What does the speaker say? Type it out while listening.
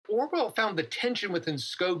Orwell found the tension within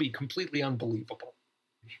Scobie completely unbelievable.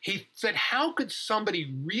 He said, how could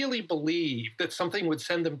somebody really believe that something would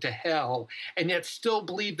send them to hell and yet still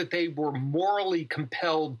believe that they were morally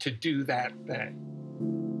compelled to do that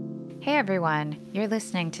thing? Hey everyone, you're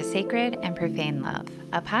listening to Sacred and Profane Love,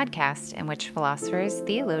 a podcast in which philosophers,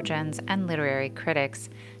 theologians, and literary critics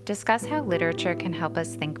discuss how literature can help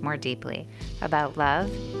us think more deeply about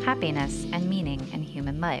love, happiness, and meaning in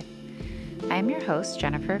human life. I am your host,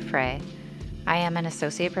 Jennifer Frey. I am an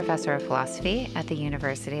associate professor of philosophy at the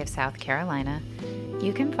University of South Carolina.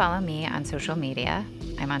 You can follow me on social media.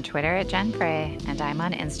 I'm on Twitter at Jen Frey, and I'm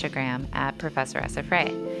on Instagram at Professor Essa Frey.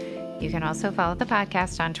 You can also follow the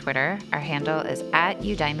podcast on Twitter. Our handle is at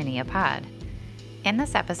EudaimoniaPod. In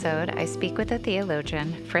this episode, I speak with the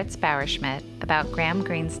theologian Fritz Bauerschmidt about Graham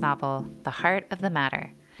Greene's novel, The Heart of the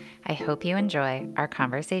Matter. I hope you enjoy our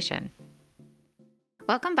conversation.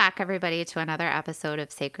 Welcome back, everybody, to another episode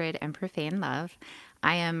of Sacred and Profane Love.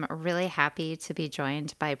 I am really happy to be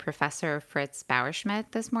joined by Professor Fritz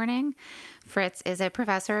Bauerschmidt this morning. Fritz is a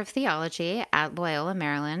professor of theology at Loyola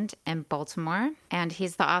Maryland in Baltimore, and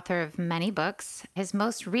he's the author of many books. His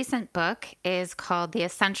most recent book is called The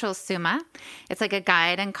Essential Summa. It's like a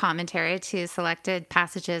guide and commentary to selected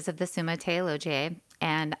passages of the Summa Theologiae,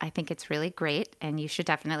 and I think it's really great, and you should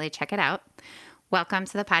definitely check it out. Welcome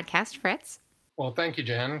to the podcast, Fritz. Well, thank you,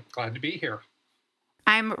 Jen. Glad to be here.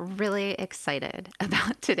 I'm really excited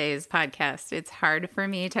about today's podcast. It's hard for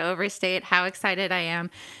me to overstate how excited I am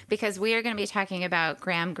because we are going to be talking about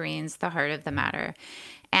Graham Greene's The Heart of the Matter.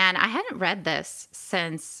 And I hadn't read this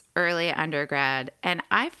since early undergrad, and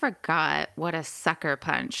I forgot what a sucker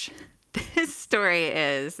punch this story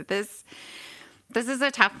is. This is a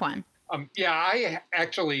tough one. I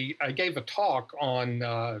gave a talk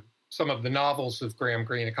on some of the novels of Graham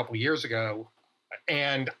Greene a couple of years ago.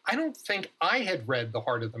 And I don't think I had read The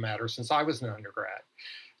Heart of the Matter since I was an undergrad.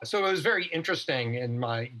 So it was very interesting in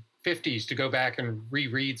my 50s to go back and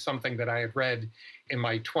reread something that I had read in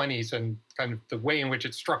my 20s and kind of the way in which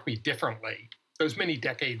it struck me differently those many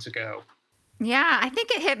decades ago. Yeah, I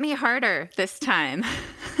think it hit me harder this time.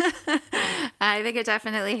 I think it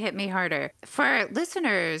definitely hit me harder. For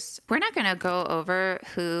listeners, we're not going to go over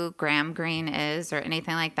who Graham Greene is or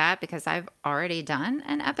anything like that because I've already done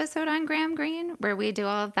an episode on Graham Greene where we do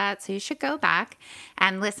all of that. So you should go back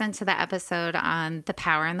and listen to the episode on The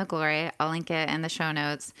Power and the Glory. I'll link it in the show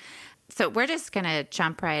notes. So we're just going to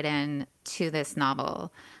jump right in to this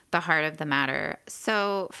novel, The Heart of the Matter.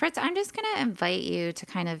 So Fritz, I'm just going to invite you to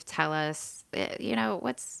kind of tell us,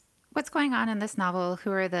 what's going on in this novel?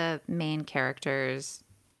 Who are the main characters?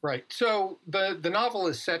 Right. So the novel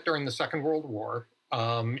is set during the Second World War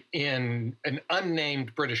in an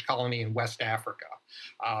unnamed British colony in West Africa.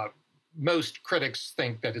 Most critics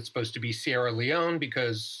think that it's supposed to be Sierra Leone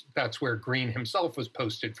because that's where Greene himself was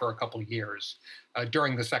posted for a couple of years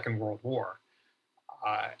during the Second World War.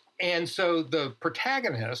 And so the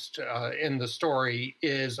protagonist in the story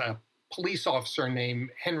is a police officer named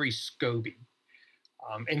Henry Scobie.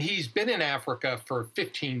 And he's been in Africa for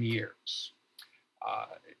 15 years.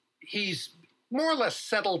 He's more or less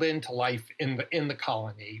settled into life in the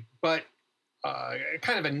colony, but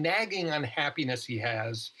kind of a nagging unhappiness he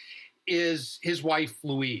has is his wife,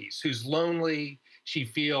 Louise, who's lonely. She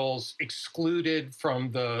feels excluded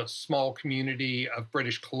from the small community of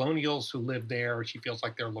British colonials who live there. She feels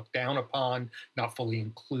like they're looked down upon, not fully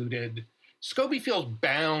included. Scobie feels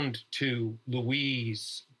bound to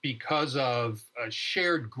Louise because of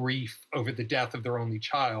shared grief over the death of their only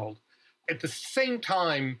child. At the same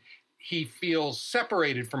time, he feels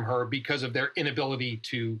separated from her because of their inability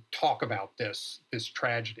to talk about this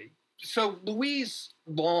tragedy. So Louise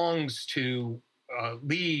longs to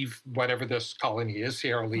leave whatever this colony is,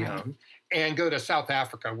 Sierra Leone, and go to South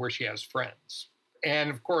Africa where she has friends. And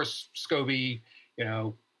of course, Scobie,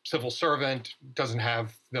 civil servant, doesn't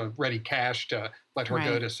have the ready cash to let her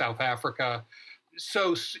go to South Africa.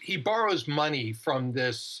 So he borrows money from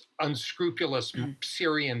this unscrupulous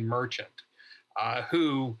Syrian merchant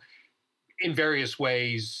who, in various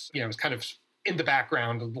ways, is kind of in the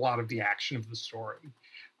background of a lot of the action of the story.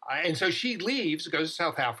 And so she leaves, goes to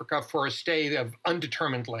South Africa for a stay of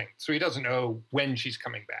undetermined length. So he doesn't know when she's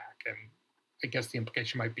coming back. And I guess the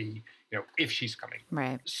implication might be, if she's coming.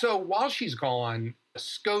 Right. So while she's gone,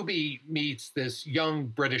 Scobie meets this young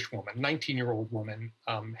British woman, 19-year-old woman,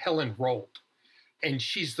 Helen Rolt. And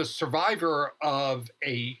she's the survivor of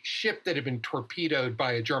a ship that had been torpedoed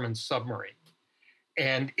by a German submarine.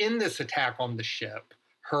 And in this attack on the ship,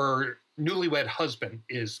 her newlywed husband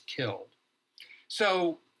is killed.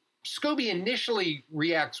 So Scobie initially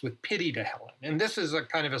reacts with pity to Helen. And this is a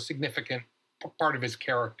kind of a significant part of his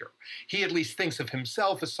character. He at least thinks of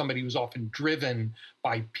himself as somebody who's often driven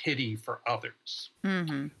by pity for others.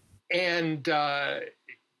 Mm-hmm. And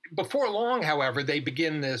before long, however, they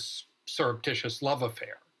begin this surreptitious love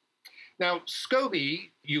affair. Now,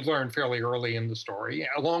 Scobie, you learn fairly early in the story,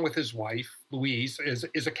 along with his wife, Louise,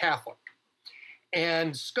 is a Catholic.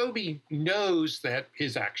 And Scobie knows that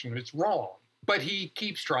his action is wrong, but he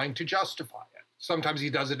keeps trying to justify it. Sometimes he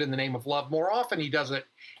does it in the name of love. More often, he does it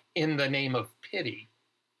in the name of pity.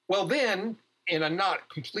 Well, then, in a not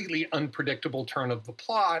completely unpredictable turn of the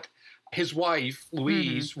plot, his wife,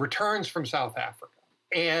 Louise, returns from South Africa.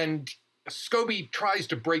 And Scobie tries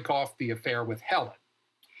to break off the affair with Helen.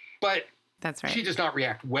 But that's right. She does not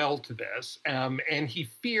react well to this. And he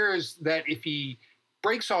fears that if he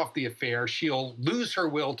breaks off the affair, she'll lose her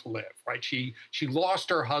will to live, right? She lost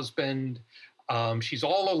her husband. She's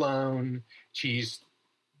all alone. She's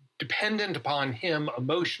dependent upon him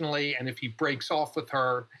emotionally. And if he breaks off with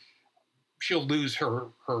her, she'll lose her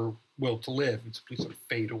will to live and simply sort of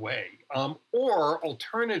fade away. Or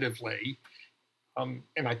alternatively,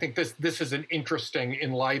 and I think this is an interesting,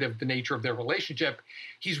 in light of the nature of their relationship,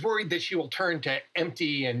 he's worried that she will turn to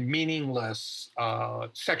empty and meaningless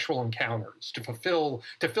sexual encounters to fill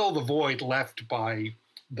the void left by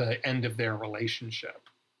the end of their relationship.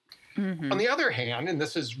 Mm-hmm. On the other hand, and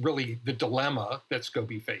this is really the dilemma that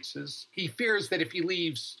Scobie faces, he fears that if he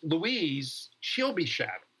leaves Louise, she'll be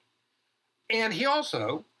shattered. And he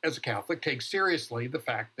also, as a Catholic, takes seriously the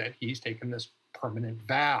fact that he's taken this permanent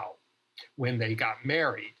vow when they got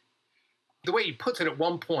married. The way he puts it at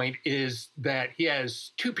one point is that he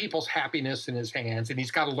has two people's happiness in his hands and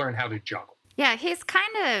he's got to learn how to juggle. Yeah, he's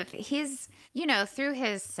through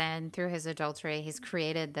his sin, through his adultery, he's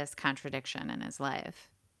created this contradiction in his life,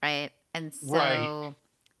 right? And so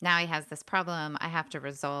now he has this problem. I have to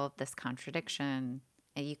resolve this contradiction.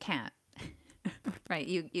 And you can't. Right.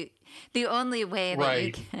 You the only way that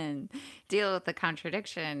you can deal with the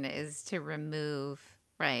contradiction is to remove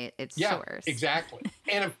its source. Exactly.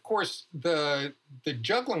 And of course, the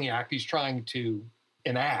juggling act he's trying to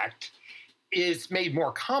enact is made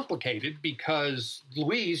more complicated because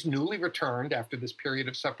Louise, newly returned after this period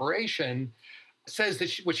of separation, says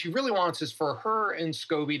that what she really wants is for her and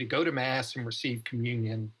Scobie to go to Mass and receive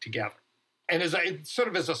communion together. And as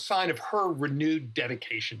a sign of her renewed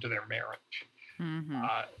dedication to their marriage. Mm-hmm.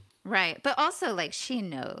 Right. But also, she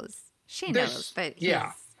knows that he's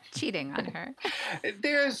cheating on her.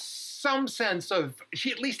 There's some sense of,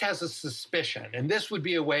 she at least has a suspicion. And this would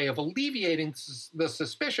be a way of alleviating the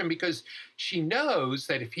suspicion because she knows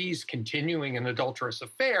that if he's continuing an adulterous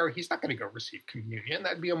affair, he's not going to go receive communion.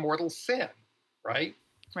 That'd be a mortal sin, right?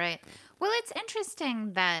 Right. Well, it's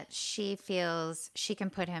interesting that she feels she can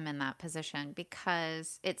put him in that position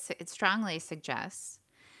because it strongly suggests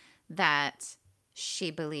that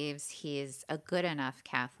she believes he's a good enough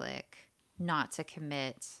Catholic not to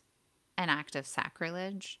commit an act of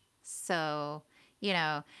sacrilege. So,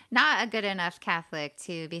 not a good enough Catholic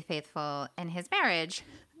to be faithful in his marriage,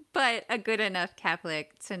 but a good enough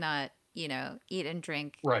Catholic to not, eat and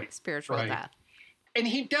drink spiritual death. And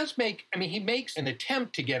he makes an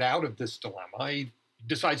attempt to get out of this dilemma. He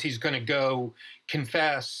decides he's going to go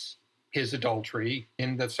confess his adultery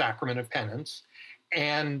in the sacrament of penance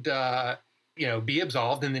and, be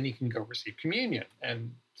absolved, and then he can go receive communion.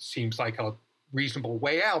 And seems like a reasonable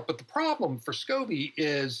way out. But the problem for Scobie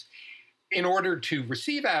is, in order to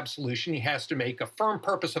receive absolution, he has to make a firm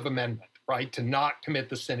purpose of amendment, right, to not commit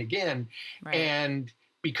the sin again. Right. And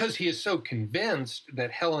because he is so convinced that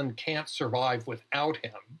Helen can't survive without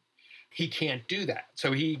him, he can't do that.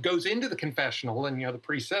 So he goes into the confessional and, the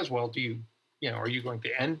priest says, well, are you going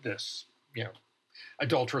to end this,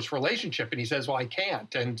 adulterous relationship? And he says, well, I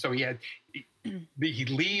can't. And so he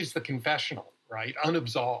leaves the confessional, right,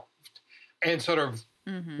 unabsolved and sort of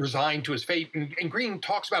resigned to his fate. And Green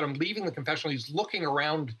talks about him leaving the confessional. He's looking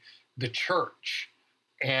around the church.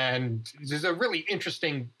 And there's a really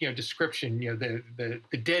interesting, description,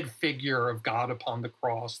 the dead figure of God upon the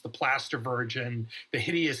cross, the plaster virgin, the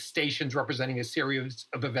hideous stations representing a series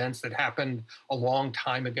of events that happened a long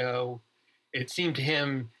time ago. It seemed to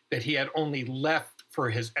him that he had only left for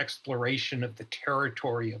his exploration of the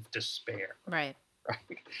territory of despair. Right.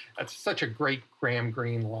 That's such a great Graham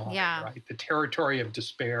Greene line, right? The territory of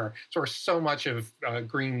despair. It's where so much of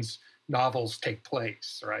Greene's novels take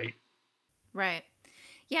place, right? Right.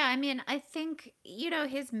 Yeah, I think,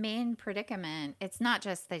 his main predicament, it's not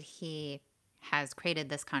just that he has created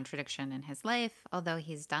this contradiction in his life, although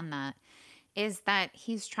he's done that, is that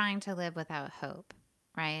he's trying to live without hope,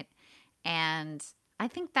 right? And I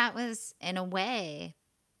think that was, in a way,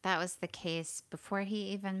 that was the case before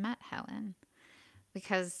he even met Helen.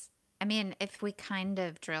 Because, I mean, if we kind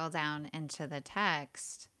of drill down into the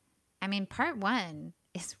text, I mean, part one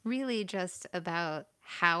is really just about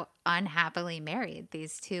how unhappily married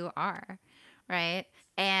these two are, right?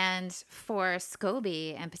 And for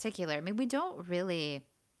Scobie in particular, I mean, we don't really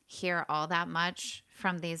hear all that much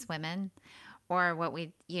from these women, or what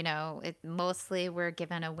we, mostly we're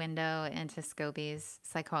given a window into Scobie's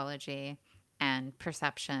psychology and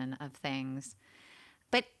perception of things.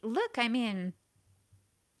 But look, I mean,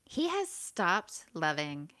 he has stopped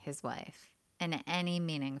loving his wife in any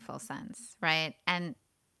meaningful sense, right? And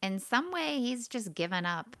in some way, he's just given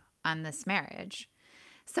up on this marriage.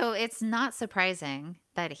 So it's not surprising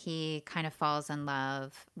that he kind of falls in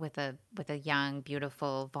love with a young,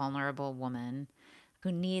 beautiful, vulnerable woman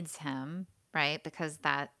who needs him, right? Because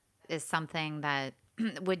that is something that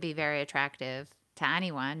would be very attractive to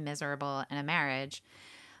anyone miserable in a marriage.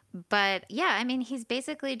 But yeah, I mean, he's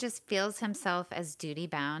basically just feels himself as duty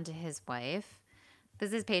bound to his wife.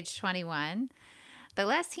 This is page 21. The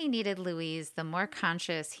less he needed Louise, the more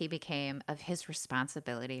conscious he became of his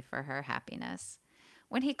responsibility for her happiness.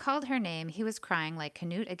 When he called her name, he was crying like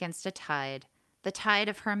Canute against a tide, the tide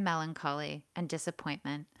of her melancholy and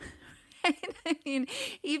disappointment. I mean,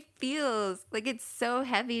 he feels like it's so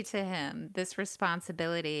heavy to him, this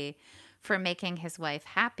responsibility for making his wife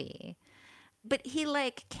happy. But he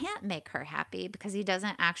can't make her happy because he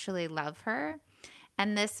doesn't actually love her.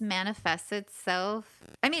 And this manifests itself.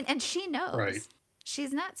 I mean, and she knows. Right.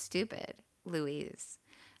 She's not stupid, Louise.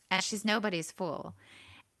 And she's nobody's fool.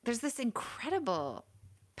 There's this incredible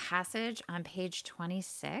passage on page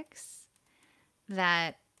 26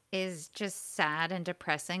 that is just sad and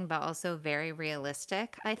depressing, but also very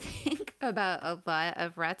realistic, I think, about a lot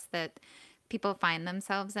of ruts that people find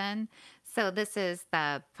themselves in. So this is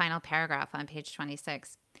the final paragraph on page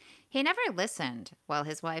 26. He never listened while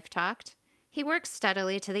his wife talked. He worked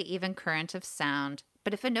steadily to the even current of sound,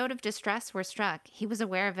 but if a note of distress were struck, he was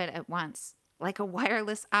aware of it at once. Like a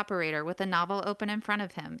wireless operator with a novel open in front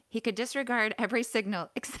of him, he could disregard every signal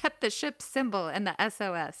except the ship's symbol and the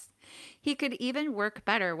SOS. He could even work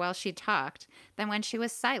better while she talked than when she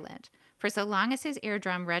was silent, for so long as his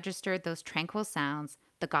eardrum registered those tranquil sounds,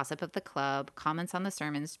 the gossip of the club, comments on the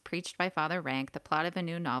sermons preached by Father Rank, the plot of a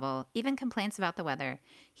new novel, even complaints about the weather,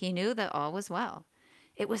 he knew that all was well.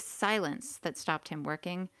 It was silence that stopped him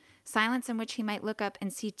working, silence in which he might look up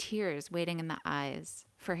and see tears waiting in the eyes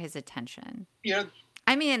for his attention.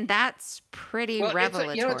 I mean, that's pretty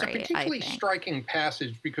revelatory. It's a particularly striking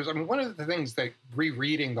passage because, I mean, one of the things that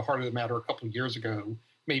rereading The Heart of the Matter a couple of years ago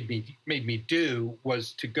made me do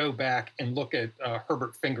was to go back and look at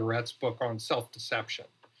Herbert Fingeret's book on self-deception.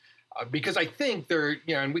 Because I think there,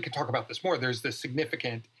 and we can talk about this more, there's this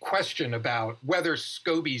significant question about whether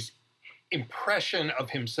Scobie's impression of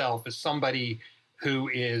himself as somebody who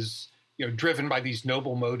is, driven by these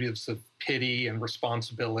noble motives of pity and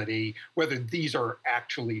responsibility, whether these are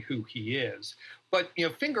actually who he is. But,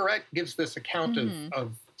 Fingeret gives this account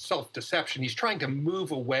of self-deception. He's trying to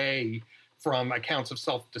move away from accounts of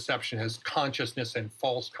self-deception as consciousness and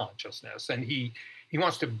false consciousness. And he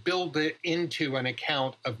wants to build it into an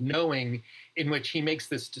account of knowing in which he makes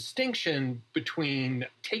this distinction between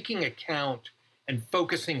taking account and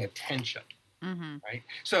focusing attention. Mm-hmm. Right.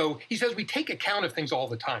 So he says we take account of things all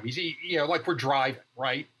the time. Like we're driving,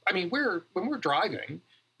 right? I mean, when we're driving,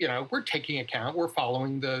 we're taking account, we're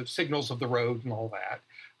following the signals of the road and all that.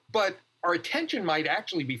 But our attention might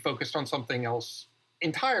actually be focused on something else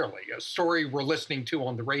entirely, a story we're listening to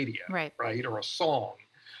on the radio, right? Or a song,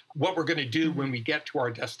 what we're going to do when we get to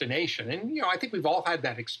our destination. And, I think we've all had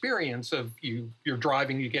that experience of you're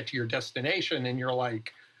driving, you get to your destination and you're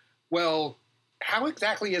like, well, how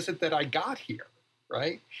exactly is it that I got here,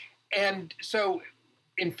 right? And so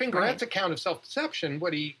in Fingeret's account of self-deception,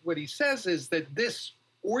 what he says is that this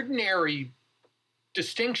ordinary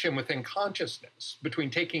distinction within consciousness between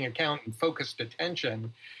taking account and focused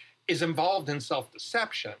attention is involved in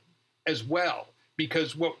self-deception as well.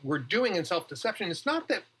 Because what we're doing in self-deception is not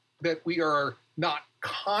that we are not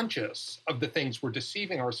conscious of the things we're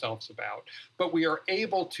deceiving ourselves about, but we are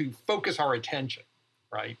able to focus our attention,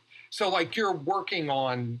 right? So like you're working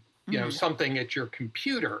on, something at your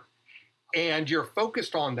computer and you're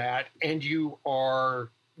focused on that and your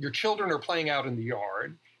children are playing out in the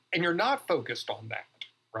yard and you're not focused on that,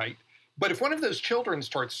 right? But if one of those children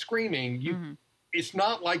starts screaming, it's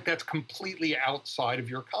not like that's completely outside of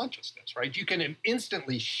your consciousness, right? You can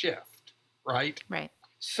instantly shift, right? Right.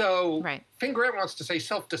 So Fingeret wants to say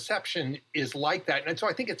self-deception is like that. And so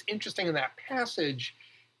I think it's interesting in that passage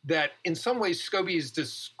that in some ways Scobie is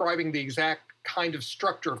describing the exact kind of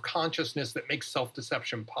structure of consciousness that makes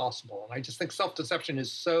self-deception possible. And I just think self-deception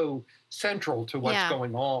is so central to what's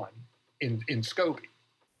going on in Scobie.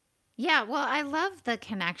 Yeah, well, I love the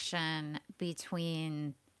connection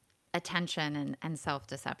between attention and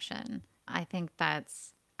self-deception. I think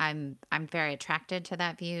I'm very attracted to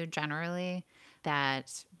that view generally,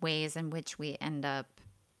 that ways in which we end up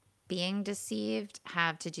being deceived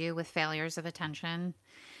have to do with failures of attention.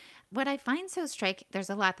 What I find so striking, there's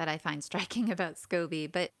a lot that I find striking about Scobie,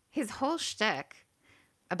 but his whole shtick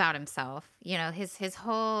about himself, his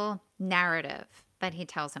whole narrative that he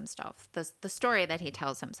tells himself, the story that he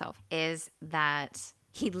tells himself is that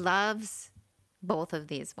he loves both of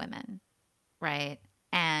these women, right?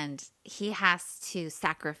 And he has to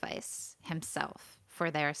sacrifice himself for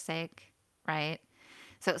their sake, right?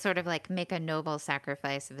 So sort of like make a noble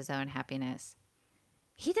sacrifice of his own happiness.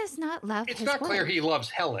 He does not love his wife. It's not clear he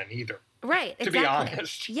loves Helen either. Right, exactly. To be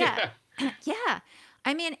honest. Yeah. Yeah.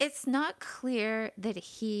 I mean, it's not clear that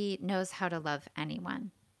he knows how to love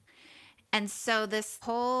anyone. And so this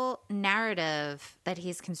whole narrative that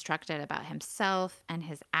he's constructed about himself and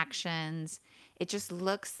his actions, it just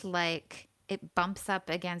looks like it bumps up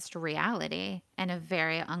against reality in a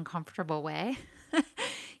very uncomfortable way,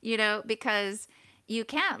 because you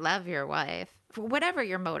can't love your wife for whatever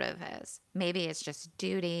your motive is. Maybe it's just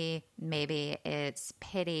duty. Maybe it's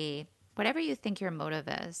pity. Whatever you think your motive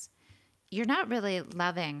is, you're not really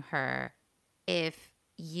loving her if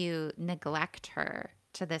you neglect her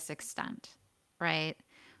to this extent, right?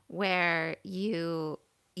 Where you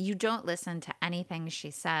don't listen to anything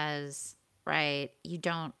she says, right? You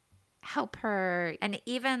don't help her. And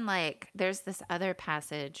even like there's this other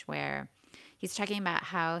passage where he's talking about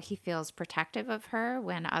how he feels protective of her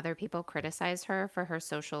when other people criticize her for her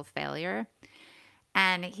social failure.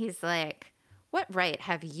 And he's like, what right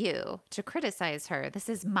have you to criticize her? This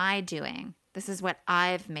is my doing. This is what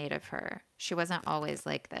I've made of her. She wasn't always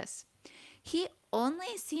like this. He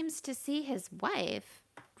only seems to see his wife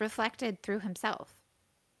reflected through himself.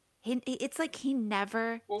 It's like he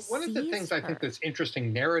never Well, one of the things her. I think that's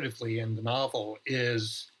interesting narratively in the novel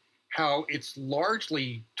is how it's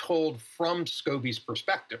largely told from Scobie's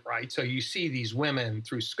perspective, right? So you see these women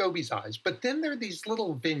through Scobie's eyes, but then there are these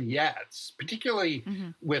little vignettes, particularly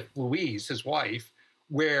with Louise, his wife,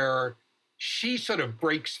 where she sort of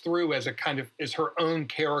breaks through as her own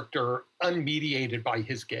character, unmediated by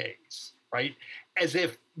his gaze, right? As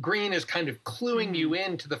if Green is kind of cluing you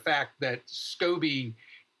into the fact that Scobie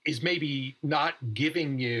is maybe not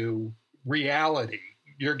giving you reality.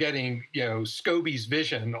 You're getting, Scobie's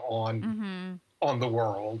vision on the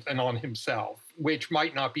world and on himself, which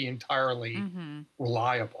might not be entirely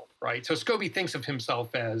reliable, right? So Scobie thinks of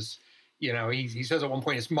himself as, he says at one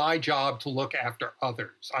point, it's my job to look after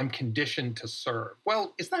others. I'm conditioned to serve.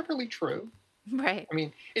 Well, is that really true? Right. I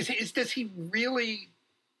mean, does he really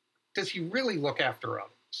look after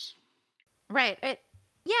others? Right.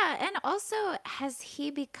 Yeah. And also, has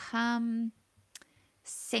he become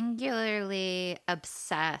singularly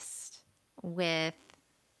obsessed with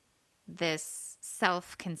this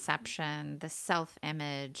self-conception, the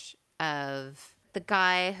self-image of the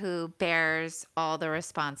guy who bears all the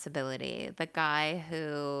responsibility, the guy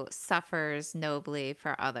who suffers nobly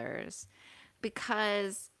for others?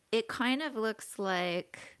 Because it kind of looks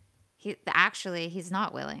like he's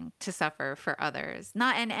not willing to suffer for others,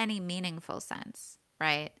 not in any meaningful sense,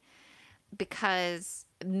 right? Because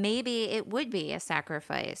maybe it would be a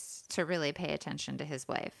sacrifice to really pay attention to his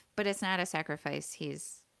wife, but it's not a sacrifice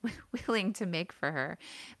he's willing to make for her.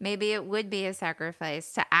 Maybe it would be a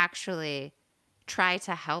sacrifice to actually try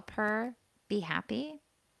to help her be happy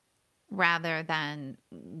rather than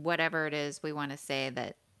whatever it is we want to say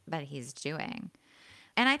that he's doing.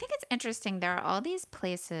 And I think it's interesting. There are all these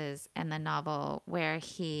places in the novel where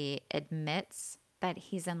he admits that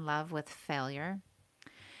he's in love with failure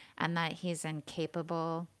and that he's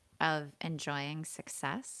incapable of enjoying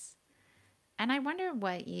success. And I wonder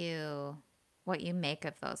what you make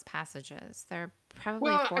of those passages. There are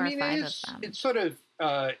probably 4 or 5 of them. It's sort of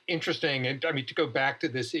interesting, and to go back to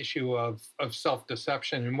this issue of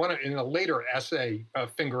self-deception. And in a later essay,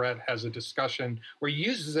 Fingeret has a discussion where he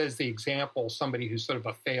uses as the example somebody who's sort of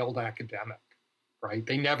a failed academic. Right?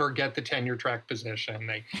 They never get the tenure track position.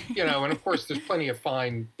 They, and of course, there's plenty of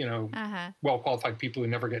fine, well-qualified people who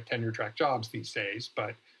never get tenure track jobs these days.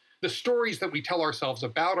 But the stories that we tell ourselves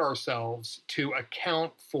about ourselves to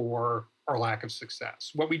account for our lack of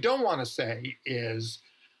success. What we don't want to say is,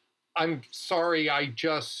 I'm sorry, I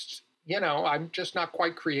just, I'm just not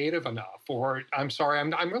quite creative enough, or I'm sorry,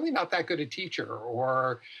 I'm really not that good a teacher,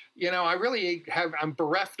 or, I'm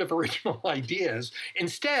bereft of original ideas.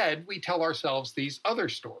 Instead, we tell ourselves these other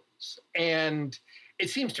stories. And it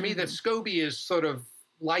seems to me that Mm-hmm. Scobie is sort of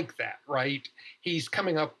like that, right? He's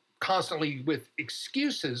coming up constantly with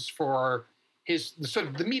excuses for the sort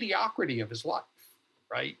of the mediocrity of his life,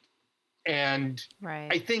 right? And Right.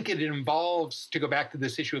 I think it involves, to go back to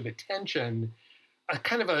this issue of attention, a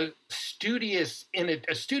kind of a studious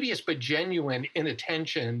but genuine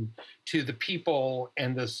inattention to the people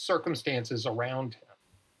and the circumstances around him.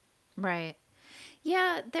 Right.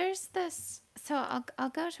 Yeah, there's this. So I'll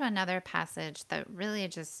go to another passage that really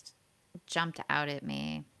just jumped out at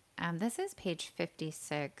me. This is page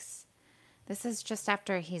 56. This is just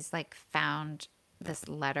after he's like found this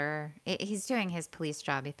letter. He's doing his police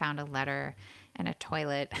job. He found a letter in a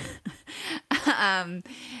toilet. um,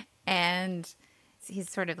 and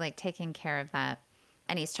he's sort of like taking care of that.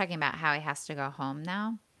 And he's talking about how he has to go home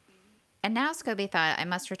now. And now Scobie thought, I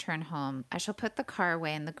must return home. I shall put the car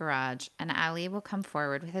away in the garage, and Ali will come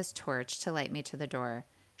forward with his torch to light me to the door.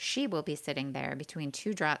 She will be sitting there between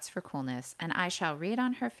two draughts for coolness, and I shall read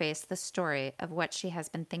on her face the story of what she has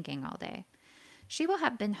been thinking all day. She will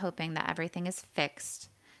have been hoping that everything is fixed,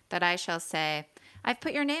 that I shall say, I've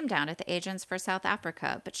put your name down at the agents for South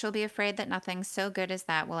Africa, but she'll be afraid that nothing so good as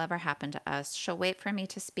that will ever happen to us. She'll wait for me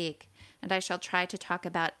to speak, and I shall try to talk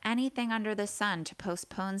about anything under the sun to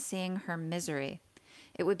postpone seeing her misery.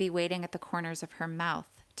 It would be waiting at the corners of her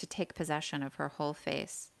mouth to take possession of her whole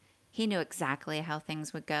face. He knew exactly how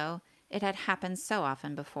things would go. It had happened so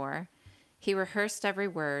often before. He rehearsed every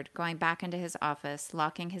word, going back into his office,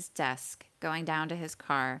 locking his desk, going down to his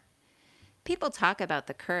car. People talk about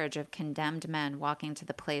the courage of condemned men walking to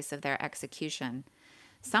the place of their execution.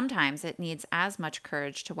 Sometimes it needs as much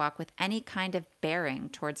courage to walk with any kind of bearing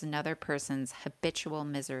towards another person's habitual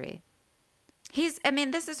misery. This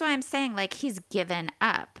is why I'm saying, like, he's given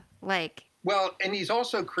up. Well, and he's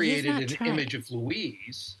also created an trying. image of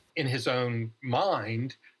Louise in his own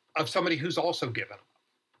mind of somebody who's also given up,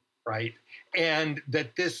 right? And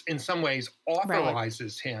that this, in some ways,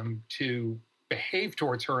 authorizes him to behave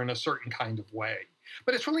towards her in a certain kind of way.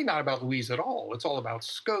 But it's really not about Louise at all. It's all about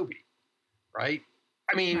Scobie, right?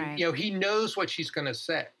 He knows what she's going to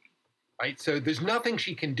say, right? So there's nothing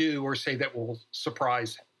she can do or say that will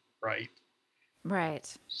surprise him, right?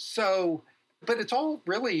 Right. So, but it's all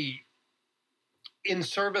really in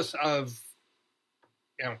service of,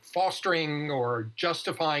 fostering or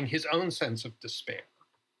justifying his own sense of despair.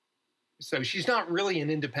 So she's not really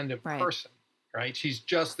an independent person, right? She's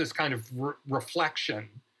just this kind of reflection.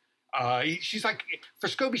 She's like, for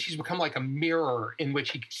Scobie, she's become like a mirror in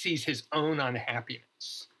which he sees his own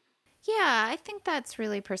unhappiness. Yeah, I think that's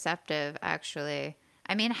really perceptive, actually.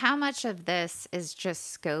 I mean, how much of this is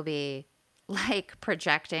just Scobie, like,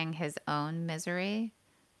 projecting his own misery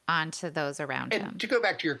onto those around him? And to go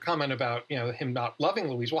back to your comment about, him not loving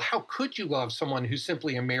Louise, well, how could you love someone who's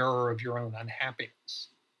simply a mirror of your own unhappiness,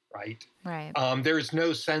 right? Right. There's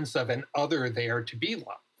no sense of an other there to be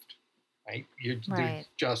loved, right? There's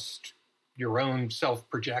just your own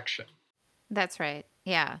self-projection. That's right.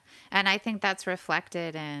 Yeah. And I think that's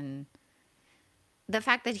reflected in the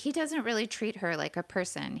fact that he doesn't really treat her like a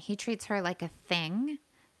person. He treats her like a thing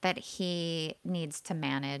that he needs to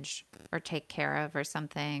manage or take care of or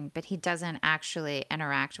something, but he doesn't actually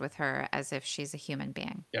interact with her as if she's a human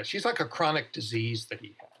being. Yeah, she's like a chronic disease that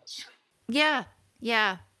he has. Yeah.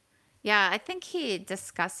 Yeah. Yeah, I think he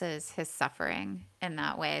discusses his suffering in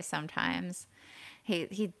that way sometimes.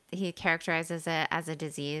 He characterizes it as a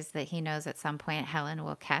disease that he knows at some point Helen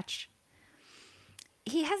will catch.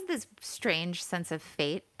 He has this strange sense of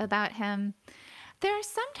fate about him. There are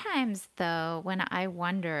some times, though, when I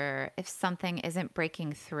wonder if something isn't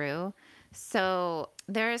breaking through. So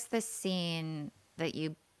there's this scene that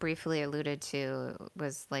you briefly alluded to,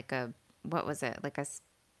 was like what was it?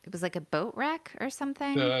 It was like a boat wreck or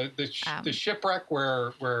something? The shipwreck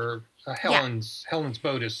where Helen's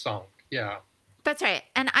boat is sunk. Yeah. That's right.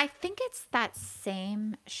 And I think it's that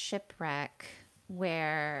same shipwreck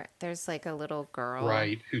where there's like a little girl.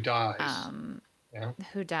 Right, who dies.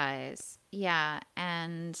 Who dies. Yeah.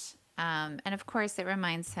 And of course it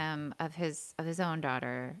reminds him of his own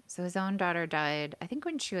daughter. So his own daughter died, I think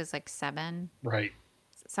when she was like 7. Right.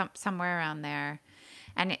 Somewhere around there.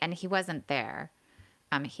 And he wasn't there.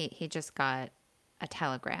 He just got a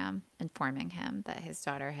telegram informing him that his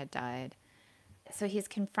daughter had died. So he's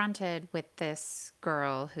confronted with this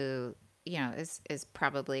girl who, is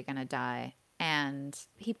probably going to die. And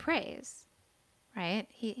he prays, right?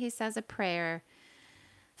 He says a prayer.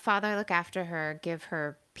 Father, look after her, give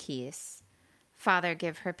her peace. Father,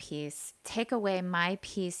 give her peace. Take away my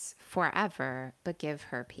peace forever, but give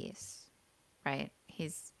her peace. Right?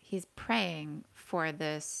 He's praying for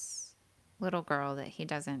this little girl that he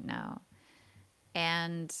doesn't know.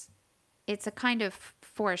 And it's a kind of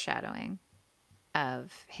foreshadowing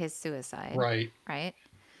of his suicide. Right. Right?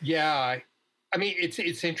 Yeah. I mean,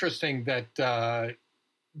 it's interesting that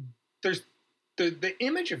there's the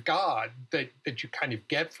image of God that you kind of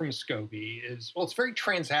get from Scobie is, well, it's very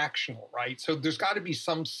transactional, right? So there's got to be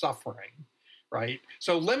some suffering, right?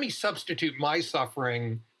 So let me substitute my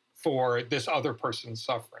suffering for this other person's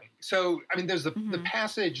suffering. So, I mean, there's the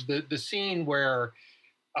passage, the scene where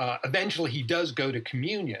eventually he does go to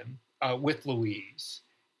communion with Louise.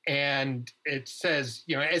 And it says,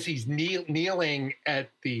 as he's kneeling at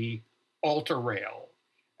the altar rail,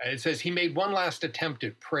 it says, he made one last attempt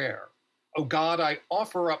at prayer. Oh God, I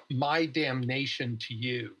offer up my damnation to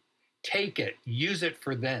you. Take it, use it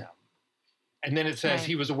for them. And then it says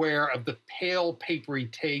he was aware of the pale, papery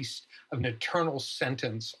taste of an eternal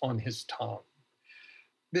sentence on his tongue.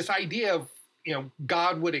 This idea of,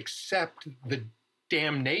 God would accept the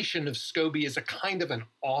damnation of Scobie as a kind of an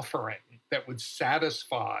offering that would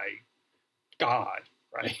satisfy God,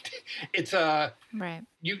 right? It's a right.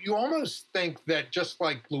 You almost think that just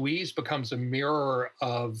like Louise becomes a mirror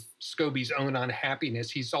of Scobie's own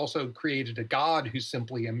unhappiness, he's also created a God who's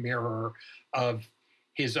simply a mirror of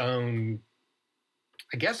his own,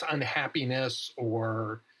 I guess, unhappiness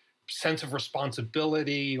or sense of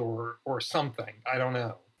responsibility or something. I don't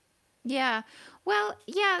know. Yeah. Well,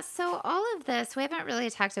 yeah. So all of this, we haven't really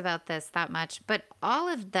talked about this that much, but all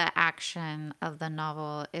of the action of the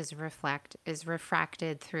novel is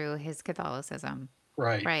refracted through his Catholicism.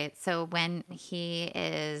 Right. Right. So when he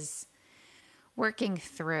is working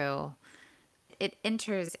through, it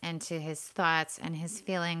enters into his thoughts and his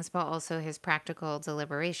feelings, but also his practical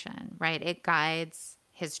deliberation, right? It guides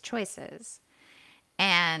his choices.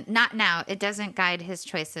 And it doesn't guide his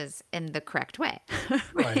choices in the correct way.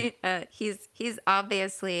 Right? He's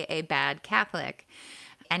obviously a bad Catholic,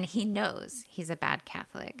 and he knows he's a bad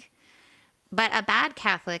Catholic. But a bad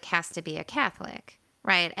Catholic has to be a Catholic,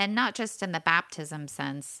 right? And not just in the baptism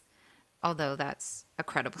sense, although that's a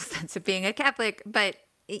credible sense of being a Catholic, but,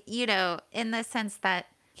 in the sense that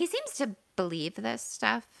he seems to believe this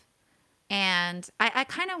stuff. And I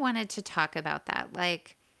kind of wanted to talk about that,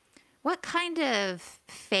 like, what kind of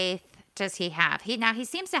faith does he have? He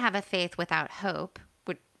seems to have a faith without hope,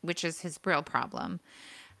 which is his real problem.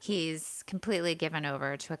 He's completely given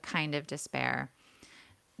over to a kind of despair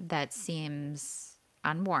that seems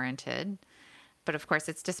unwarranted. But of course,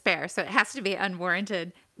 it's despair, so it has to be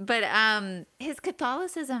unwarranted. But his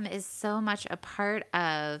Catholicism is so much a part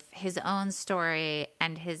of his own story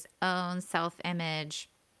and his own self-image.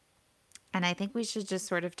 And I think we should just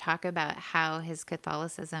sort of talk about how his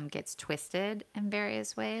Catholicism gets twisted in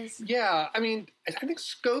various ways. Yeah, I mean, I think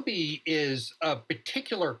Scobie is a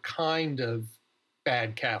particular kind of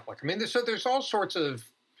bad Catholic. I mean, there's all sorts of,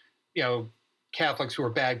 Catholics who are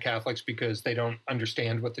bad Catholics because they don't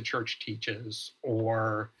understand what the church teaches,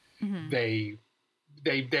 or they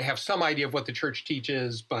have some idea of what the church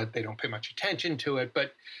teaches, but they don't pay much attention to it.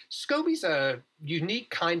 But Scobie's a unique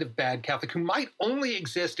kind of bad Catholic who might only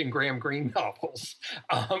exist in Graham Greene novels,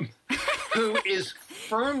 who is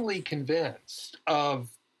firmly convinced of,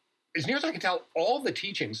 as near as I can tell, all the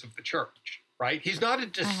teachings of the church, right? He's not a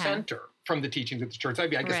dissenter from the teachings of the church. I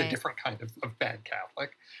guess a different kind of bad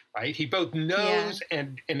Catholic, right? He both knows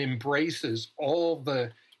and embraces all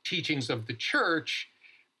the teachings of the church,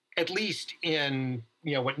 at least in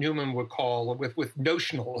what Newman would call with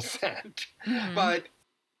notional assent. But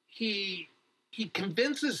he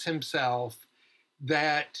convinces himself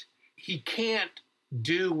that he can't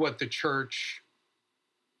do what the church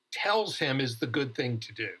tells him is the good thing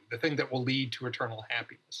to do, the thing that will lead to eternal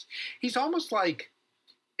happiness. It's almost like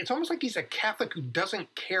he's a Catholic who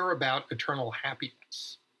doesn't care about eternal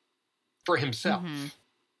happiness for himself.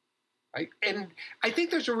 Right? And I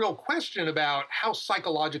think there's a real question about how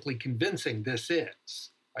psychologically convincing this is.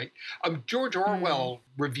 Right? George Orwell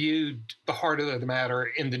reviewed The Heart of the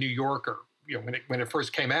Matter in The New Yorker, when it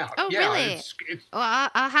first came out. Oh, really? Well,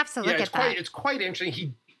 I'll have to look at that. It's quite interesting.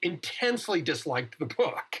 He intensely disliked the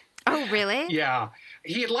book. Oh, really? Yeah.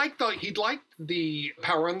 He'd liked the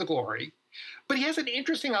Power and the Glory, but he has an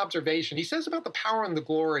interesting observation. He says about the Power and the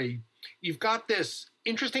Glory, you've got this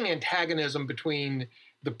interesting antagonism between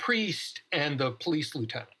the priest and the police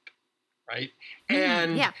lieutenant, right? Mm,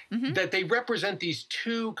 And yeah. Mm-hmm. that they represent these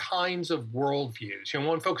two kinds of worldviews.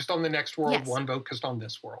 One focused on the next world, Yes. one focused on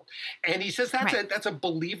this world. And he says that's Right. that's a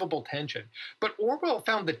believable tension. But Orwell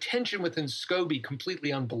found the tension within Scobie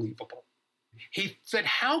completely unbelievable. He said,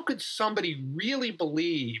 how could somebody really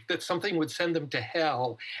believe that something would send them to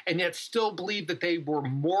hell and yet still believe that they were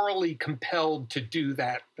morally compelled to do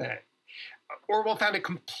that thing? Orwell found it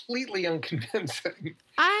completely unconvincing.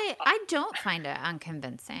 I don't find it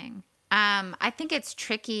unconvincing. I think it's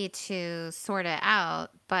tricky to sort it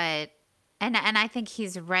out, but and I think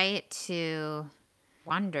he's right to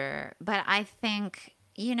wonder, but I think,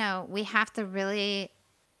 we have to really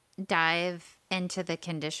dive into the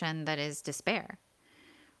condition that is despair,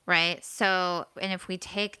 right? So, and if we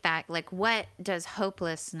take that, like, what does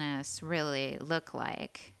hopelessness really look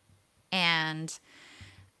like? And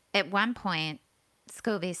at one point,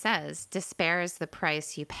 Scobie says, despair is the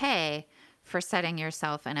price you pay for setting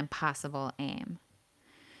yourself an impossible aim.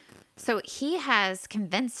 So he has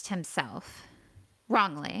convinced himself,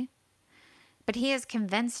 wrongly, but he has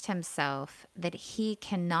convinced himself that he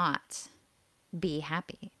cannot be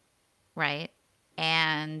happy, right?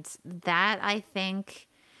 And that, I think,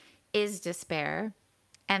 is despair.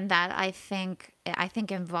 And that I think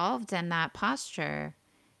involved in that posture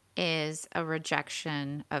is a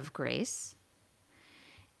rejection of grace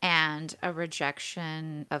and a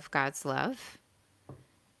rejection of God's love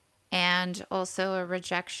and also a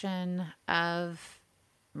rejection of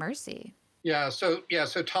mercy. So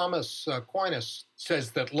Thomas Aquinas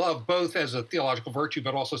says that love, both as a theological virtue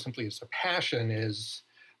but also simply as a passion,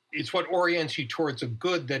 it's what orients you towards a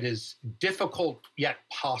good that is difficult yet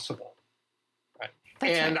possible. Right?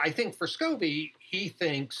 That's And right. I think for Scobie, he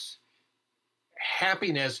thinks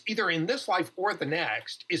happiness, either in this life or the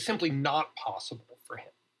next, is simply not possible for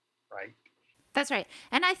him. Right? That's right.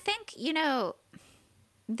 And I think,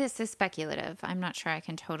 this is speculative. I'm not sure I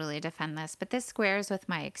can totally defend this, but this squares with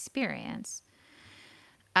my experience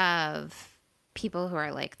of people who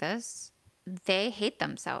are like this. They hate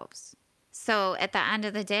themselves. So at the end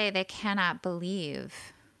of the day, they cannot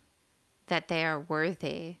believe that they are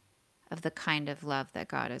worthy of the kind of love that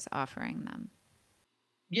God is offering them.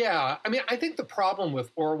 Yeah. I mean, I think the problem with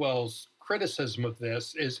Orwell's criticism of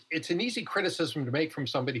this is it's an easy criticism to make from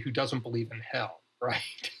somebody who doesn't believe in hell, right?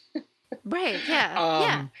 Right. Yeah.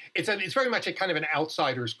 Yeah. It's very much a kind of an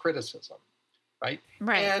outsider's criticism, right?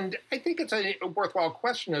 Right. And I think it's a worthwhile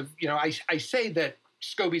question of, I say that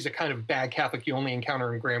Scobie's a kind of bad Catholic you only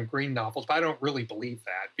encounter in Graham Greene novels, but I don't really believe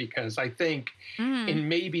that because I think in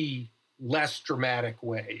maybe less dramatic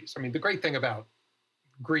ways. I mean, the great thing about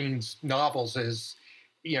Greene's novels is,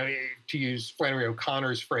 to use Flannery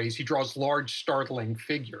O'Connor's phrase, he draws large, startling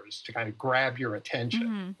figures to kind of grab your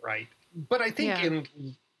attention, right? But I think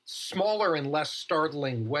in smaller and less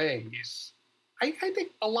startling ways, I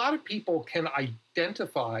think a lot of people can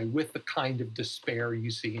identify with the kind of despair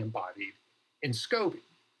you see embodied in Scobie,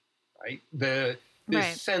 right?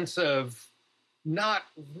 This sense of not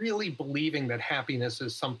really believing that happiness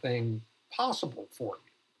is something possible for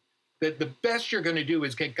you. That the best you're going to do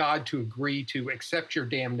is get God to agree to accept your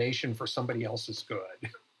damnation for somebody else's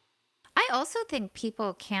good. I also think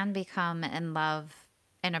people can become in love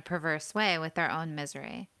in a perverse way with their own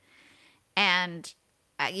misery. And,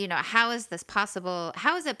 how is this possible?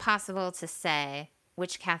 How is it possible to say,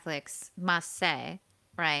 which Catholics must say,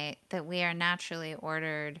 right, that we are naturally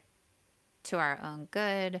ordered to our own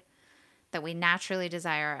good, that we naturally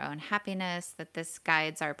desire our own happiness, that this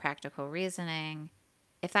guides our practical reasoning?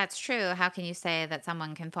 If that's true, how can you say that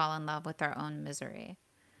someone can fall in love with their own misery?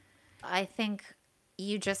 I think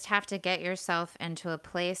you just have to get yourself into a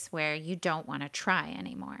place where you don't want to try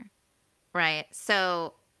anymore, right?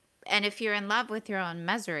 So, and if you're in love with your own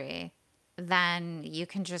misery, then you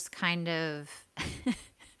can just kind of,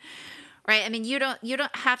 right? I mean, you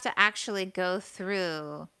don't have to actually go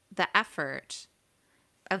through the effort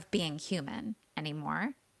of being human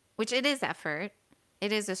anymore, which it is effort.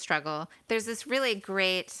 It is a struggle. There's this really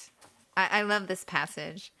great, I love this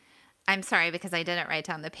passage. I'm sorry because I didn't write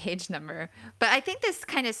down the page number, but I think this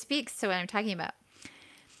kind of speaks to what I'm talking about.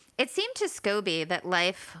 It seemed to Scobie that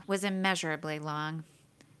life was immeasurably long.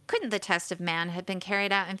 Couldn't the test of man have been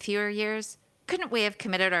carried out in fewer years? Couldn't we have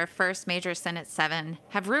committed our first major sin at 7,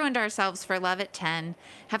 have ruined ourselves for love at 10,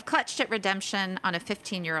 have clutched at redemption on a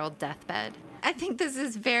 15-year-old deathbed? I think this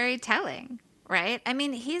is very telling, right? I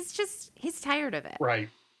mean, he's tired of it. Right.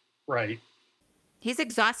 He's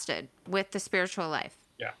exhausted with the spiritual life.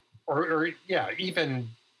 Yeah. Or even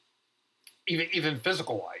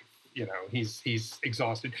physical life. He's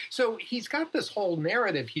exhausted. So he's got this whole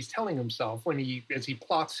narrative he's telling himself as he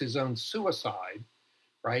plots his own suicide,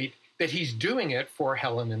 right? that he's doing it for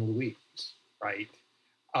Helen and Louise, right?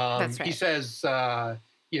 That's right. He says, I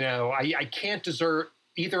can't desert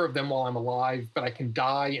either of them while I'm alive, but I can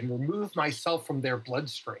die and remove myself from their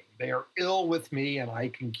bloodstream. They are ill with me and I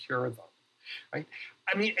can cure them, right?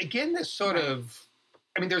 I mean, again, this sort of,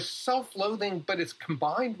 there's self-loathing, but it's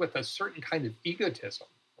combined with a certain kind of egotism,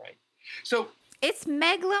 right? So it's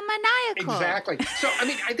megalomaniacal. Exactly. So,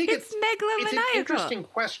 I think it's megalomaniacal. It's an interesting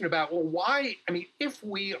question about, well, why, if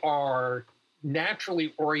we are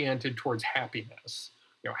naturally oriented towards happiness,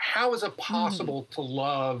 how is it possible to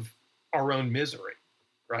love our own misery,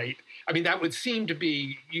 right? That would seem to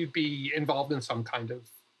be, you'd be involved in some kind of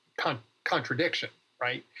contradiction,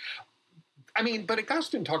 right? But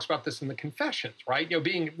Augustine talks about this in the Confessions, right?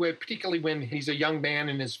 Particularly when he's a young man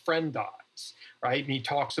and his friend dies, right? And he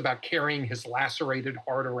talks about carrying his lacerated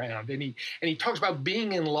heart around, and he talks about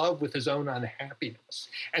being in love with his own unhappiness.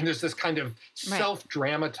 And there's this kind of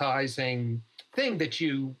self-dramatizing thing that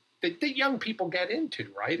young people get into,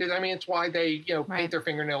 right? It's why they, paint their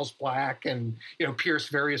fingernails black and, pierce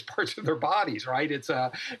various parts of their bodies, right? It's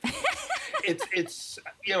I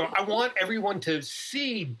want everyone to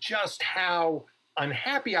see just how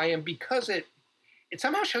unhappy I am, because it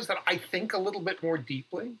somehow shows that I think a little bit more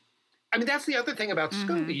deeply. That's the other thing about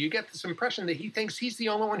Scobie. You get this impression that he thinks he's the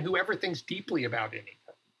only one who ever thinks deeply about anything.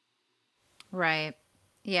 Right.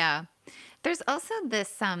 Yeah. There's also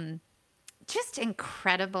this just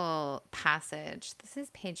incredible passage. This is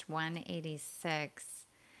page 186.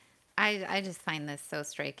 I just find this so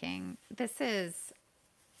striking.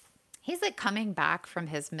 He's like coming back from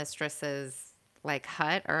his mistress's like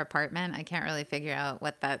hut or apartment. I can't really figure out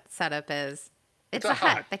what that setup is. It's a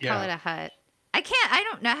hut. They call it a hut. I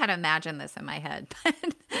don't know how to imagine this in my head,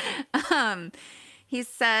 but he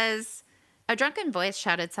says, a drunken voice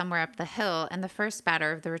shouted somewhere up the hill, and the first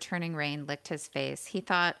spatter of the returning rain licked his face. He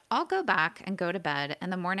thought, I'll go back and go to bed. In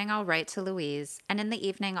the morning, I'll write to Louise, and in the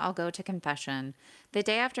evening, I'll go to confession. The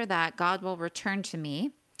day after that, God will return to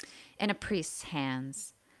me in a priest's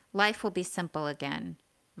hands. Life will be simple again.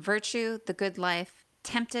 Virtue, the good life,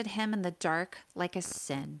 tempted him in the dark like a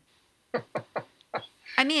sin.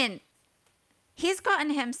 He's gotten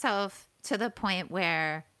himself to the point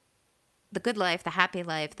where the good life, the happy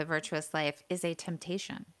life, the virtuous life is a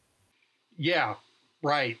temptation. Yeah,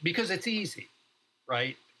 right. Because it's easy,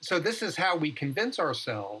 right? So this is how we convince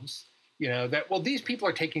ourselves, that, well, these people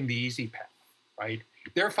are taking the easy path, right?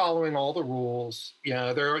 They're following all the rules.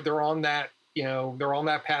 They're on that, they're on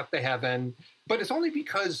that path to heaven, but it's only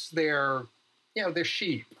because they're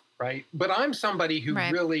sheep, right? But I'm somebody who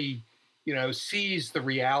really, sees the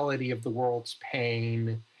reality of the world's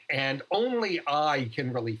pain, and only I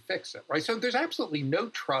can really fix it, right? So there's absolutely no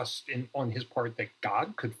trust on his part that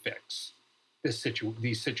God could fix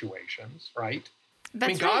these situations, right?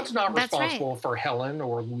 God's not responsible for Helen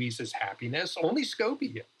or Louise's happiness. Only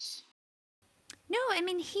Scobie is. No,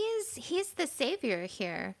 he's the savior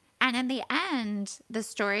here. And in the end, the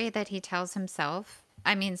story that he tells himself,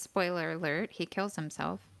 spoiler alert, he kills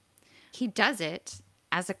himself. He does it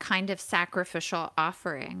as a kind of sacrificial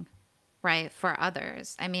offering, right, for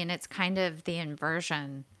others. It's kind of the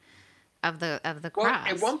inversion of the cross.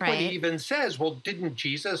 At one point, he even says, well, didn't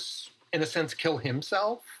Jesus, in a sense, kill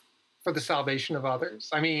himself for the salvation of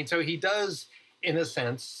others? So he does, in a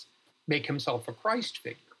sense, make himself a Christ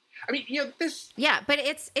figure. This. Yeah, but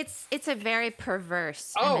it's a very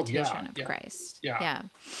perverse imitation of Christ. Yeah,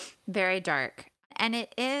 very dark, and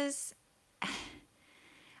it is.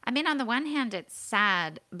 On the one hand, it's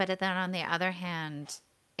sad, but then on the other hand,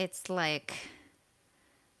 it's like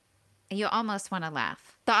you almost want to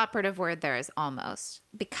laugh. The operative word there is almost,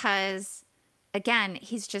 because again,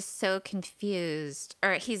 he's just so confused,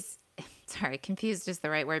 or confused is the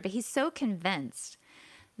right word, but he's so convinced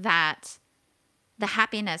that the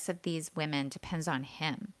happiness of these women depends on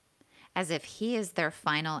him, as if he is their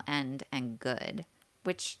final end and good,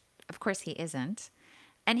 which of course he isn't.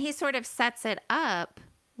 And he sort of sets it up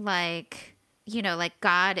like, like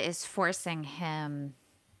God is forcing him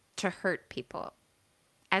to hurt people,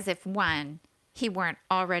 as if one, he weren't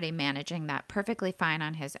already managing that perfectly fine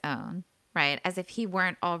on his own, right? As if he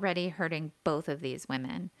weren't already hurting both of these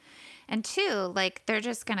women. And two, like they're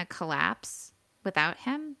just going to collapse without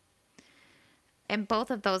him. And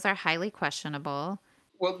both of those are highly questionable.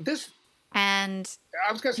 Well, I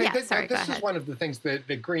was going to say, this is one of the things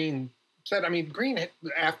that Green said. Green,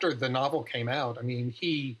 after the novel came out,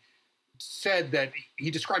 he said that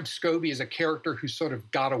he described Scobie as a character who sort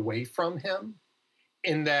of got away from him,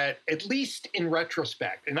 in that, at least in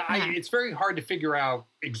retrospect, and it's very hard to figure out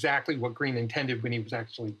exactly what Green intended when he was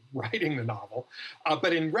actually writing the novel,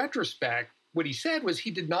 but in retrospect, what he said was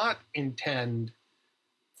he did not intend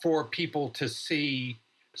for people to see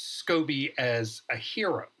Scobie as a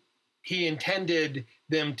hero. He intended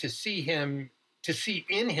them to see in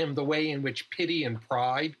him the way in which pity and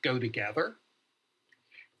pride go together.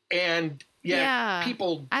 And yet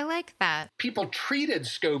I like that. People treated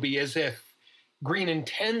Scobie as if Green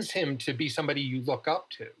intends him to be somebody you look up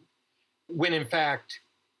to, when in fact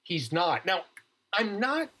he's not. Now,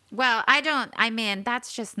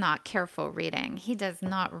 that's just not careful reading. He does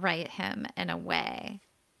not write him in a way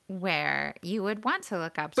where you would want to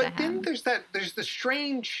look up to him. But then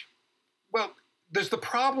there's the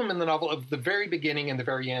problem in the novel of the very beginning and the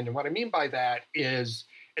very end. And what I mean by that is,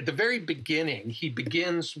 at the very beginning, he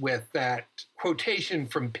begins with that quotation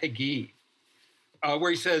from Péguy,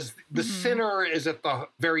 where he says, the sinner is at the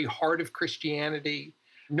very heart of Christianity.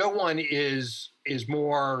 No one is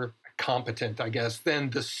more competent, I guess, than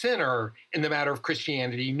the sinner in the matter of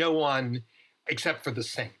Christianity. No one except for the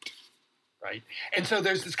saint, right? And so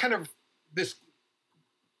there's this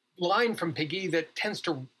line from Péguy that tends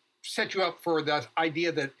to set you up for the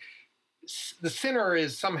idea that the sinner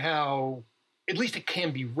is somehow, at least it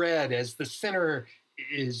can be read as the sinner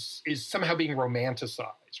is somehow being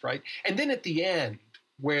romanticized, right? And then at the end,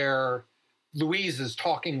 where Louise is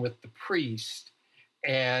talking with the priest,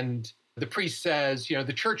 and the priest says,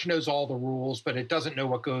 the church knows all the rules, but it doesn't know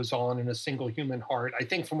what goes on in a single human heart. I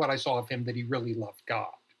think from what I saw of him that he really loved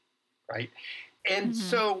God, right? And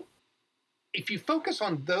so if you focus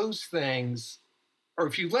on those things, or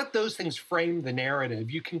if you let those things frame the narrative,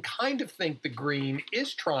 you can kind of think that Green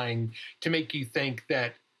is trying to make you think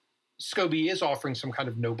that Scobie is offering some kind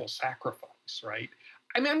of noble sacrifice, right?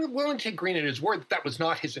 I mean, I'm willing to take Green at his word that was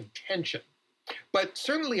not his intention. But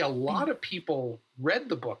certainly a lot of people read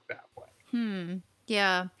the book that way.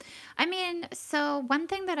 Yeah. I mean, so one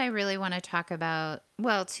thing that I really want to talk about,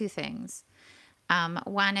 well, two things.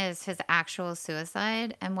 One is his actual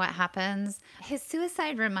suicide and what happens. His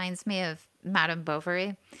suicide reminds me of Madame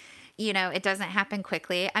Bovary. It doesn't happen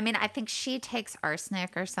quickly. I mean, I think she takes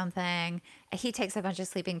arsenic or something. He takes a bunch of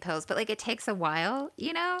sleeping pills, but it takes a while,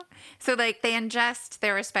 So they ingest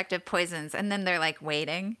their respective poisons and then they're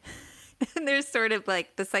waiting. And there's sort of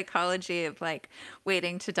the psychology of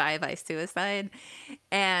waiting to die by suicide.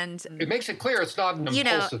 And it makes it clear it's not an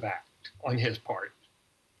impulsive act on his part.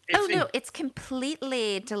 It's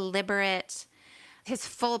completely deliberate. His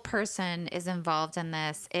full person is involved in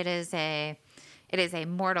this. It is a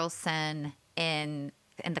mortal sin in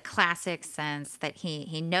the classic sense that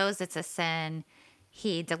he knows it's a sin.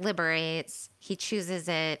 He deliberates. He chooses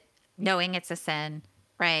it knowing it's a sin,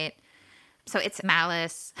 right? So it's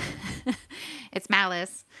malice. It's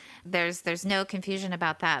malice. There's no confusion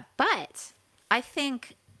about that. But I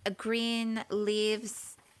think Green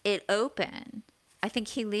leaves it open. I think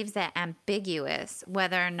he leaves it ambiguous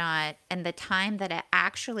whether or not, in the time that it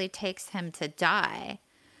actually takes him to die,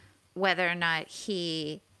 whether or not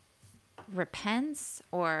he repents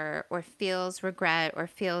or feels regret or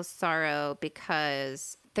feels sorrow,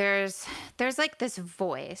 because there's this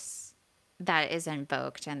voice that is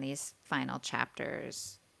invoked in these final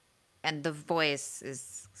chapters. And the voice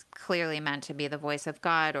is clearly meant to be the voice of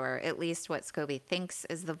God, or at least what Scobie thinks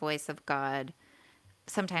is the voice of God.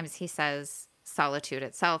 Sometimes he says solitude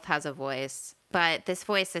itself has a voice, but this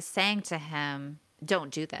voice is saying to him, don't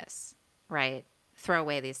do this, right? Throw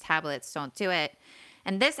away these tablets, don't do it.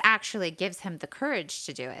 And this actually gives him the courage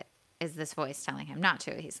to do it, is this voice telling him not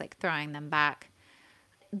to. He's throwing them back.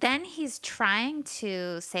 Then he's trying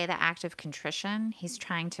to say the act of contrition. He's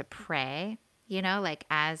trying to pray,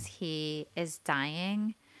 as he is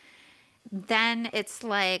dying. Then it's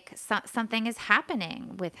something is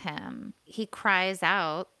happening with him. He cries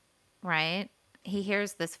out, right? He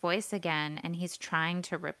hears this voice again, and he's trying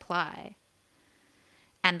to reply.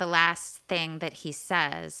 And the last thing that he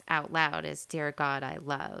says out loud is, "Dear God, I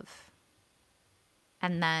love."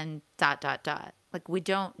 And then ... we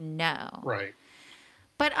don't know. Right.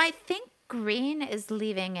 But I think Green is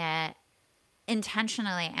leaving it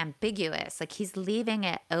intentionally ambiguous. He's leaving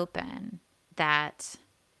it open that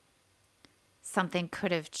something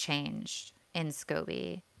could have changed in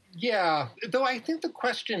Scobie. Yeah, though I think the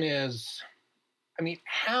question is, I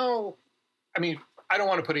don't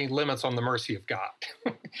want to put any limits on the mercy of God.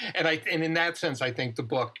 and in that sense, I think the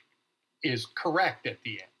book is correct at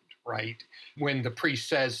the end, right? When the priest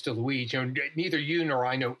says to Louise, neither you nor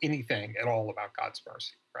I know anything at all about God's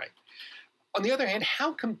mercy, right? On the other hand,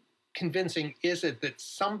 how convincing is it that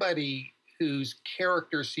somebody whose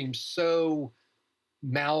character seems so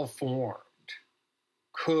malformed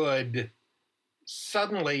could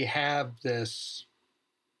suddenly have this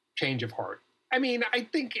change of heart? I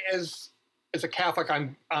think as as a Catholic,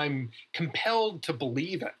 I'm compelled to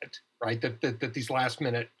believe it, right? That these last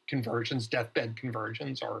minute conversions, deathbed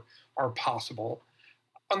conversions, are possible.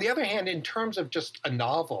 On the other hand, in terms of just a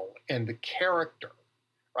novel and the character,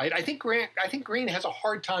 right? I think Green has a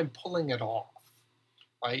hard time pulling it off,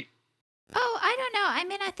 right? Oh, I don't know. I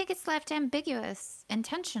mean, I think it's left ambiguous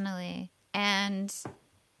intentionally. And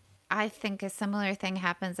I think a similar thing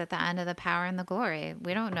happens at the end of The Power and the Glory.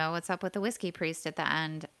 We don't know what's up with the whiskey priest at the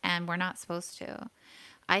end, and we're not supposed to.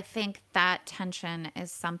 I think that tension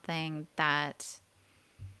is something that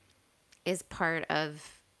is part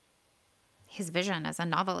of his vision as a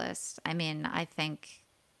novelist. I mean, I think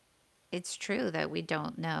it's true that we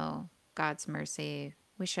don't know God's mercy.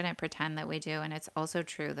 We shouldn't pretend that we do. And it's also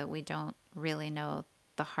true that we don't really know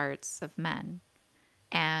the hearts of men.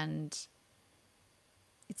 And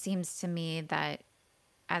it seems to me that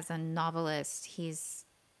as a novelist, he's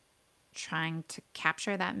trying to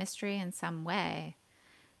capture that mystery in some way.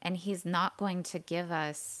 And he's not going to give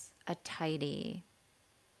us a tidy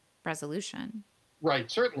resolution.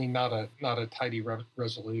 Right. Certainly not a tidy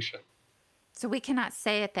resolution. So we cannot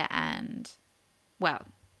say at the end, well,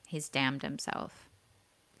 he's damned himself.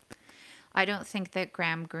 I don't think that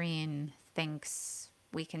Graham Greene thinks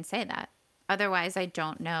we can say that. Otherwise, I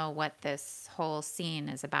don't know what this whole scene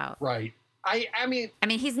is about. Right. I mean,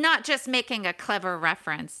 he's not just making a clever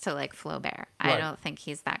reference to like Flaubert. Right. I don't think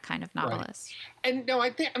he's that kind of novelist. Right. And no,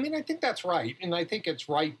 I think that's right. And I think it's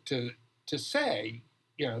right to say,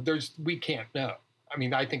 we can't know. I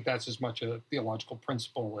mean, I think that's as much a theological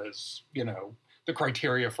principle as, the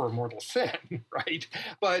criteria for mortal sin, right?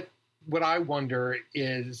 But what I wonder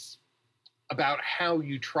is about how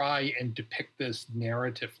you try and depict this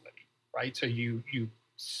narratively, right? So you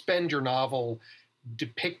spend your novel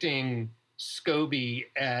depicting Scobie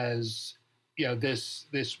as,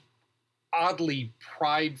 this oddly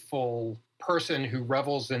prideful person who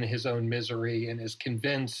revels in his own misery and is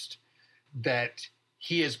convinced that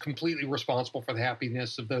he is completely responsible for the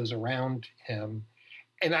happiness of those around him.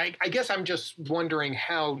 And I guess I'm just wondering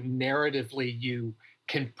how narratively you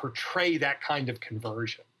can portray that kind of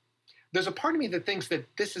conversion. There's a part of me that thinks that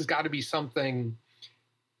this has got to be something,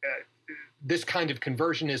 this kind of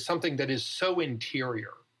conversion is something that is so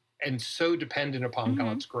interior and so dependent upon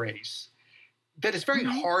God's grace that it's very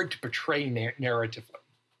hard to portray narratively,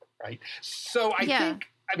 right? So I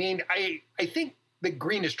think that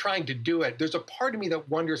Greene is trying to do it. There's a part of me that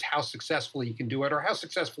wonders how successfully he can do it or how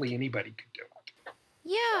successfully anybody could do it.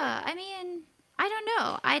 Yeah, I mean, I don't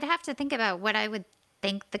know. I'd have to think about what I would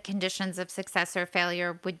think the conditions of success or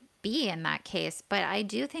failure would be in that case. But I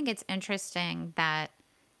do think it's interesting that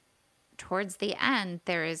towards the end,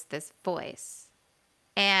 there is this voice.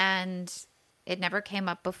 And it never came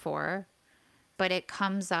up before, but it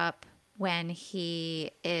comes up when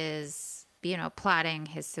he is, plotting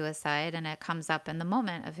his suicide, and it comes up in the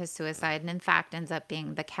moment of his suicide, and in fact ends up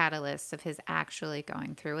being the catalyst of his actually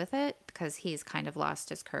going through with it because he's kind of lost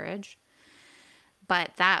his courage.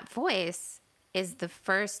 But that voice is the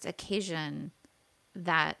first occasion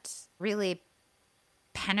that really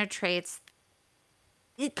penetrates,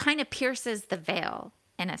 it kind of pierces the veil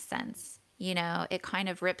in a sense. It kind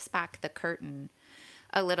of rips back the curtain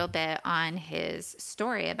a little bit on his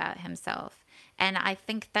story about himself. And I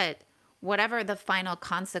think that whatever the final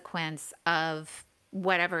consequence of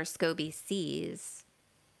whatever Scobie sees,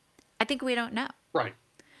 I think we don't know. Right.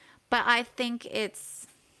 But I think it's,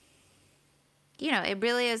 it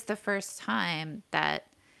really is the first time that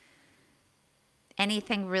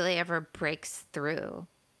anything really ever breaks through.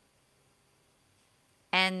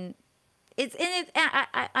 And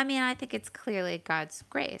I think it's clearly God's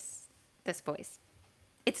grace, this voice.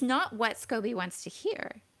 It's not what Scobie wants to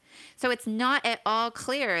hear. So it's not at all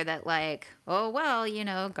clear that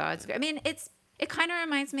God's, it kind of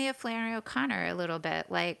reminds me of Flannery O'Connor a little bit.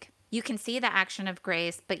 Like you can see the action of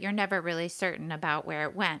grace, but you're never really certain about where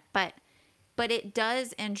it went. But it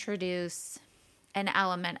does introduce an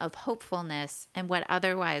element of hopefulness in what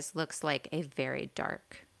otherwise looks like a very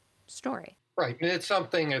dark story. Right. And it's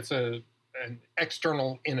an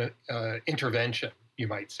external intervention, you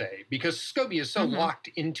might say, because Scobie is so locked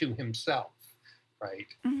into himself, right?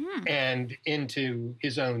 And into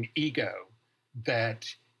his own ego that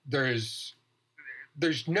there's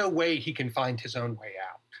no way he can find his own way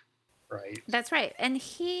out, right? That's right. And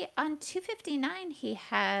he, on 259, he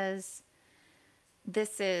has,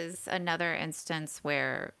 this is another instance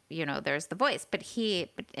where, there's the voice, but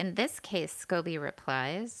in this case, Scobie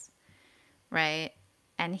replies, right?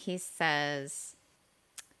 And he says,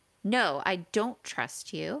 "No, I don't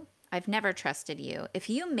trust you. I've never trusted you. If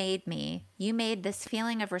you made me, you made this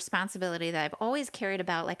feeling of responsibility that I've always carried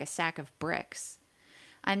about like a sack of bricks.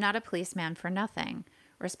 I'm not a policeman for nothing,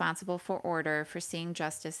 responsible for order, for seeing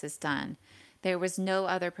justice is done. There was no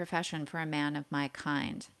other profession for a man of my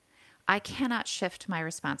kind. I cannot shift my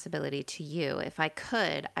responsibility to you. If I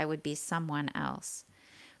could, I would be someone else.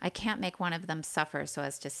 I can't make one of them suffer so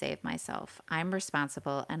as to save myself. I'm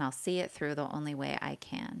responsible, and I'll see it through the only way I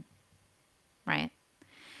can. Right?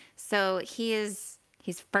 So he's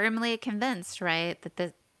firmly convinced, right,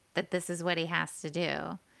 that this is what he has to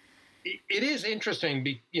do. It is interesting,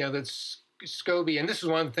 that Scobie, and this is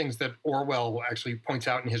one of the things that Orwell actually points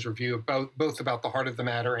out in his review about both about The Heart of the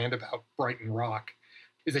Matter and about Brighton Rock,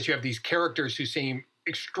 is that you have these characters who seem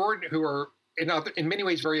extraordinary, who are in many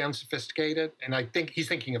ways very unsophisticated, and I think he's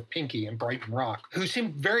thinking of Pinky and Brighton Rock, who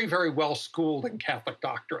seem very, very well schooled in Catholic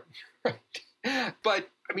doctrine. Right? But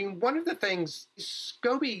I mean, one of the things,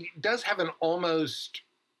 Scobie does have an almost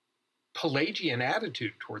Pelagian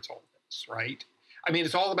attitude towards all this, right? I mean,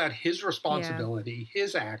 it's all about his responsibility,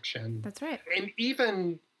 his action. That's right. And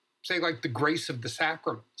even, say, like the grace of the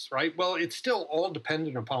sacraments, right? Well, it's still all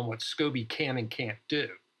dependent upon what Scobie can and can't do,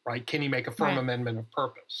 right? Can he make a firm amendment of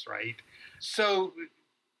purpose, right? So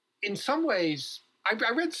in some ways, I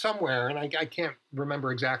read somewhere, and I can't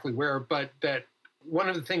remember exactly where, but that one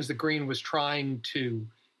of the things that Green was trying to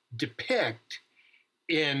depict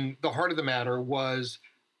in The Heart of the Matter was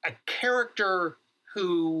a character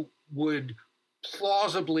who would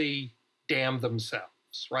plausibly damn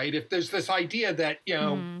themselves, right? If there's this idea that,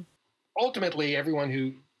 ultimately everyone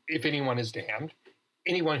who, if anyone is damned,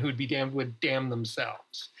 anyone who would be damned would damn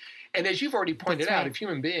themselves. And as you've already pointed out, if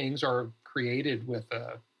human beings are created with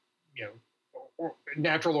a,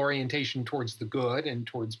 natural orientation towards the good and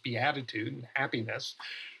towards beatitude and happiness,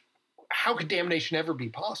 how could damnation ever be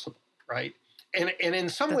possible, right? And in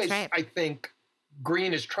some ways, I think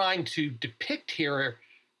Green is trying to depict here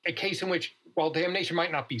a case in which, while damnation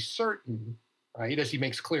might not be certain, right, as he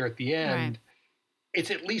makes clear at the end, it's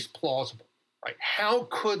at least plausible, right? How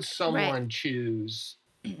could someone choose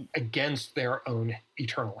against their own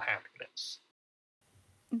eternal happiness?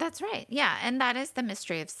 That's right. Yeah. And that is the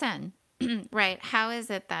mystery of sin, right? How is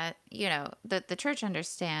it that, the church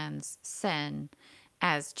understands sin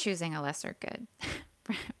as choosing a lesser good,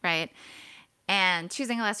 right? And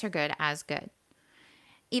choosing a lesser good as good.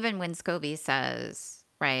 Even when Scobie says,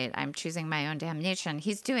 right, I'm choosing my own damnation,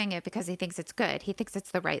 he's doing it because he thinks it's good. He thinks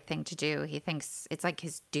it's the right thing to do. He thinks it's like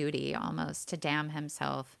his duty almost to damn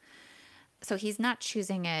himself. So he's not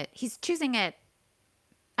choosing it. He's choosing it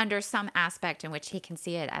under some aspect in which he can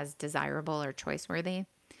see it as desirable or choice-worthy.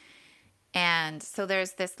 And so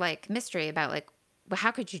there's this like mystery about like, well,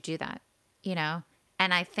 how could you do that?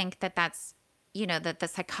 And I think that that's, that the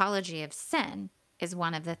psychology of sin is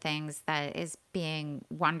one of the things that is being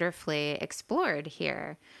wonderfully explored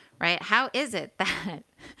here, right? How is it that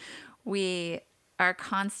we are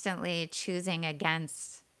constantly choosing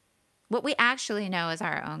against what we actually know is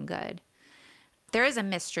our own good? There is a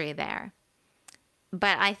mystery there.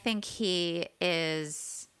 But I think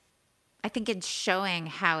it's showing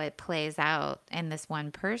how it plays out in this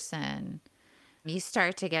one person. You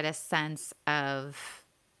start to get a sense of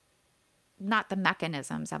not the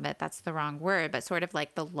mechanisms of it, that's the wrong word, but sort of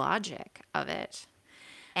like the logic of it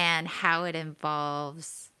and how it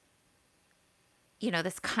involves,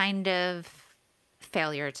 this kind of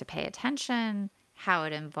failure to pay attention, how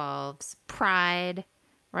it involves pride,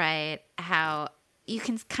 right? How you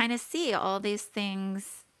can kind of see all these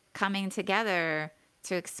things coming together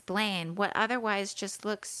to explain what otherwise just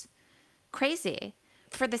looks crazy.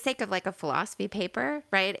 For the sake of like a philosophy paper,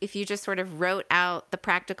 right? If you just sort of wrote out the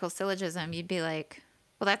practical syllogism, you'd be like,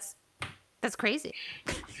 well, that's crazy.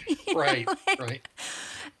 Right.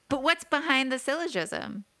 But what's behind the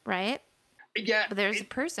syllogism, right? Yeah. But there's a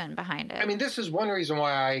person behind it. I mean, this is one reason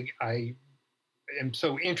why I am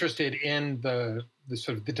so interested in the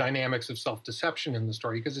sort of the dynamics of self-deception in the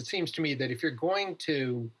story, because it seems to me that if you're going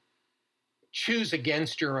to choose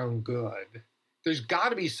against your own good, there's got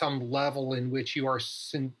to be some level in which you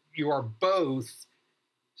are both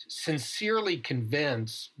sincerely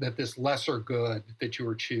convinced that this lesser good that you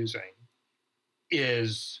are choosing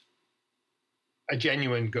is a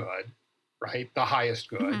genuine good, right? The highest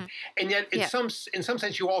good. Mm-hmm. And yet in some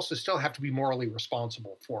sense, you also still have to be morally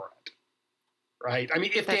responsible for it, right? I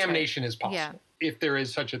mean, if that's damnation is possible, if there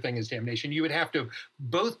is such a thing as damnation, you would have to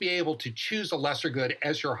both be able to choose a lesser good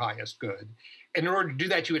as your highest good. And in order to do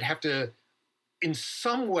that, you would have to, in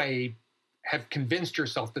some way, have convinced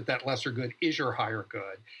yourself that that lesser good is your higher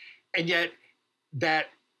good. And yet that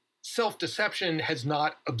self-deception has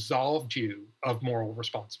not absolved you of moral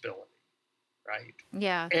responsibility, right?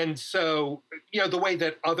 Yeah. And so, the way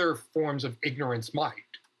that other forms of ignorance might,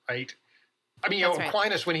 right? I mean, That's right.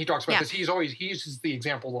 Aquinas, when he talks about Yeah. this, he uses the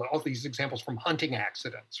example, all these examples from hunting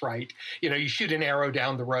accidents, right? You shoot an arrow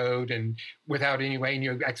down the road and without any way, and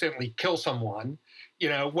you accidentally kill someone,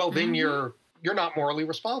 well, then you're not morally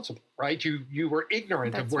responsible, right? You were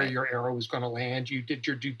ignorant That's of where right. your arrow was going to land. You did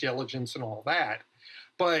your due diligence and all that.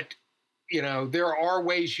 But, there are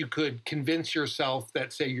ways you could convince yourself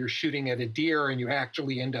that, say, you're shooting at a deer and you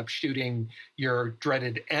actually end up shooting your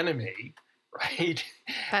dreaded enemy, right?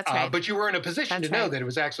 That's right. But you were in a position That's to know right. that it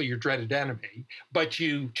was actually your dreaded enemy, but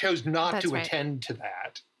you chose not That's to right. attend to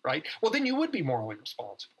that, right? Well, then you would be morally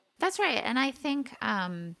responsible. That's right. And I think,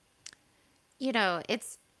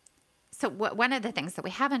 it's so one of the things that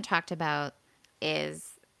we haven't talked about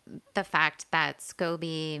is the fact that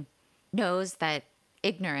Scobie knows that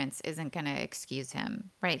ignorance isn't going to excuse him,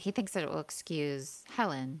 right? He thinks that it will excuse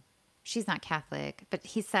Helen. She's not Catholic, but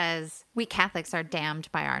he says, we Catholics are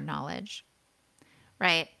damned by our knowledge,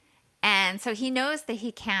 right? And so he knows that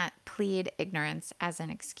he can't plead ignorance as an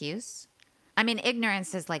excuse. I mean,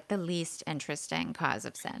 ignorance is like the least interesting cause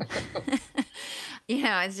of sin.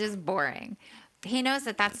 It's just boring. He knows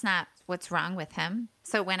that that's not what's wrong with him.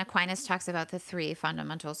 So when Aquinas talks about the 3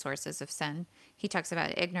 fundamental sources of sin, he talks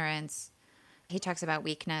about ignorance, he talks about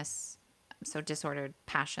weakness, so disordered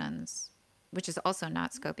passions, which is also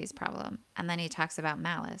not Scobie's problem. And then he talks about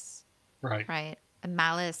malice. Right? And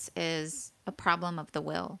malice is a problem of the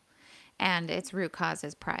will, and its root cause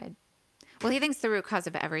is pride. Well, he thinks the root cause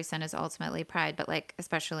of every sin is ultimately pride, but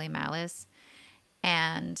especially malice.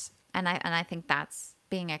 And I think that's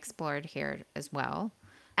being explored here as well.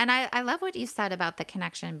 And I love what you said about the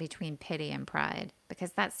connection between pity and pride,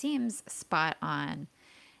 because that seems spot on.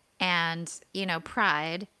 And,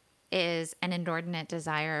 pride is an inordinate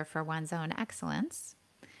desire for one's own excellence.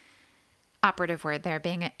 Operative word there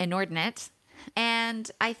being inordinate.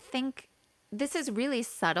 And I think this is really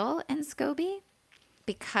subtle in Scobie,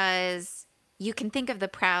 because you can think of the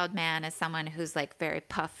proud man as someone who's very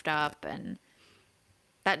puffed up, and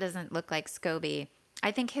that doesn't look like Scobie.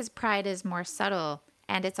 I think his pride is more subtle,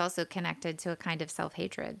 and it's also connected to a kind of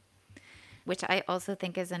self-hatred, which I also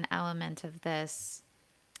think is an element of this.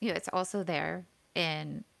 It's also there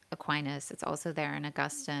in Aquinas. It's also there in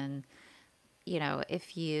Augustine.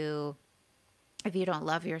 If you don't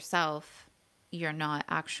love yourself, you're not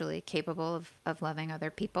actually capable of loving other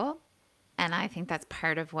people. And I think that's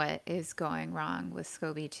part of what is going wrong with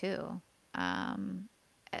Scobie too.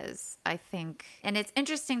 As I think, and it's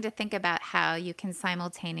interesting to think about how you can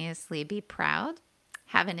simultaneously be proud,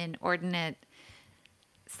 have an inordinate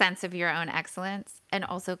sense of your own excellence, and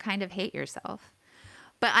also kind of hate yourself.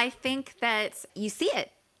 But I think that you see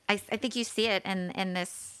it. I think you see it in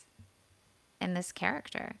this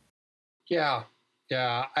character. Yeah.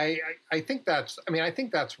 I think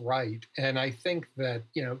that's right. And I think that,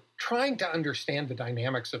 trying to understand the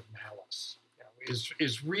dynamics of malice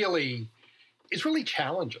is really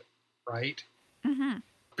challenging, right? Mm-hmm.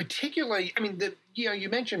 Particularly, you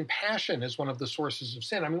mentioned passion as one of the sources of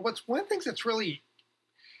sin. I mean, one of the things that's really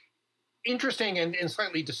interesting and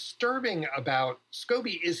slightly disturbing about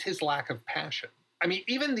Scobie is his lack of passion. I mean,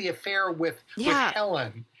 even the affair with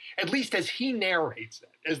Helen, at least as he narrates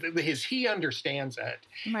it, as he understands it,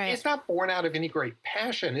 right. It's not born out of any great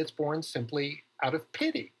passion. It's born simply out of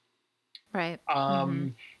pity. Right.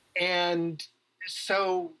 And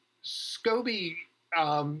so Scobie,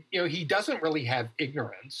 he doesn't really have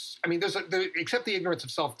ignorance. I mean, except the ignorance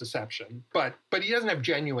of self-deception, but he doesn't have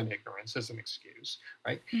genuine ignorance as an excuse,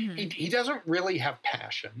 right? Mm-hmm. He doesn't really have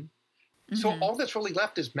passion. So all that's really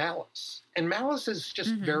left is malice. And malice is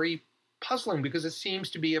just very puzzling, because it seems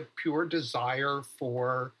to be a pure desire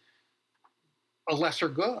for a lesser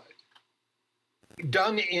good,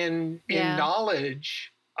 done in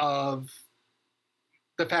knowledge of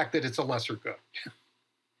the fact that it's a lesser good.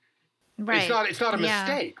 Right. It's not a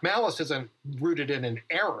mistake. Malice isn't rooted in an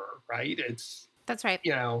error, right? That's right.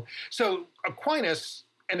 So Aquinas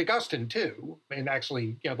and Augustine too, and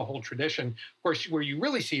actually, the whole tradition, of course, where you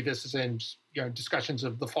really see this is in, discussions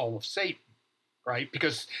of the fall of Satan, right?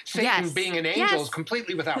 Because Satan, being an angel, is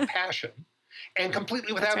completely without passion and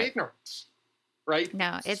completely without ignorance, right?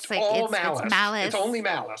 No, it's all malice. It's malice. It's only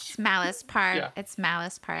malice. It's malice par. It's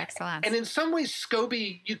malice par excellence. And in some ways,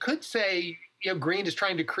 Scobie, you could say, Green is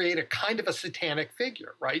trying to create a kind of a satanic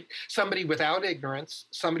figure, right? Somebody without ignorance,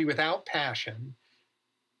 somebody without passion,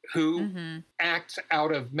 who acts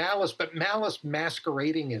out of malice, but malice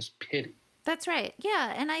masquerading as pity. That's right.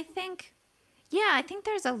 Yeah, and I think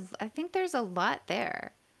there's a lot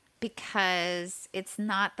there. because it's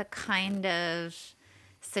not the kind of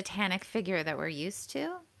satanic figure that we're used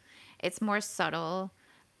to. It's more subtle.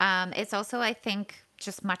 It's also, I think,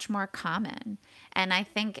 just much more common. And I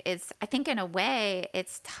think in a way,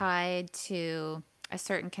 it's tied to a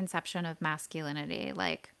certain conception of masculinity.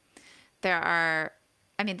 Like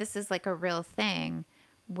this is like a real thing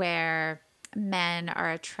where men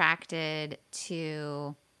are attracted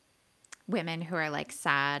to women who are like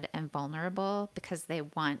sad and vulnerable because they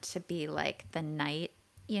want to be like the knight,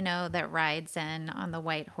 that rides in on the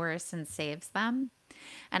white horse and saves them.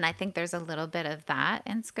 And I think there's a little bit of that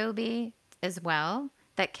in Scobie as well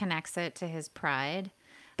that connects it to his pride.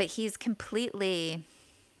 But he's completely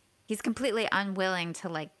unwilling to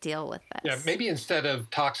like deal with this. Yeah, maybe instead of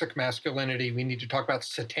toxic masculinity, we need to talk about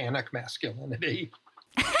satanic masculinity.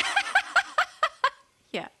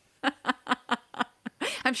 Yeah.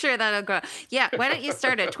 I'm sure that'll go. Yeah, why don't you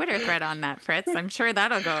start a Twitter thread on that, Fritz? I'm sure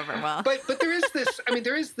that'll go over well. But there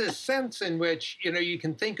is this sense in which, you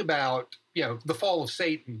can think about, the fall of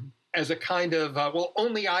Satan as a kind of,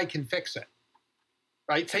 only I can fix it.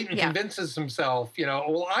 Right? Satan convinces himself,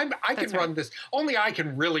 I can run this. Only I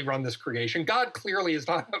can really run this creation. God clearly is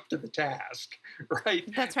not up to the task. Right?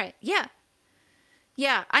 That's right. Yeah.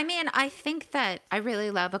 Yeah. I mean, I think that I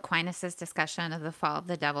really love Aquinas' discussion of the fall of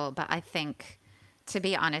the devil, but I think, to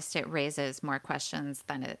be honest, it raises more questions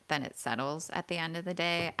than it settles at the end of the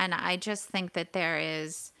day. And I just think that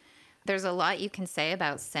there's a lot you can say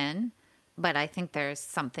about sin, but I think there's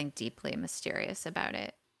something deeply mysterious about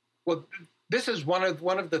it. Well, this is one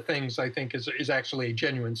of the things I think is actually a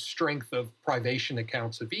genuine strength of privation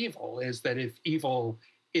accounts of evil, is that if evil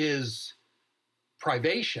is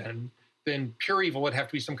privation, then pure evil would have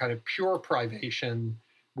to be some kind of pure privation,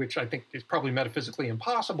 which I think is probably metaphysically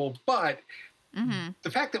impossible. But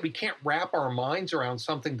the fact that we can't wrap our minds around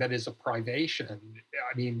something that is a privation,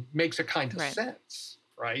 makes a kind of sense,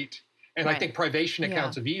 right? And I think privation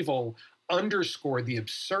accounts of evil underscore the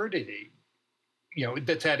absurdity,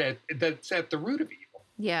 that's at the root of evil.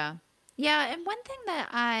 Yeah. Yeah. And one thing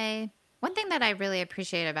that I really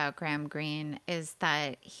appreciate about Graham Greene is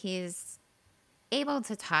that he's able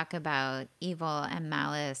to talk about evil and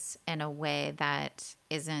malice in a way that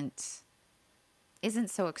isn't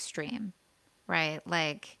so extreme, right?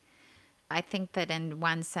 Like, I think that in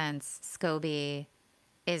one sense, Scobie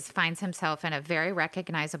finds himself in a very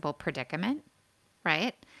recognizable predicament,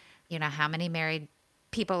 right? How many married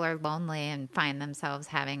people are lonely and find themselves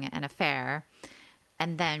having an affair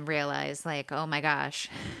and then realize, like, oh my gosh,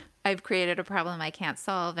 I've created a problem I can't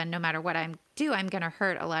solve. And no matter what I do, I'm going to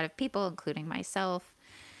hurt a lot of people, including myself.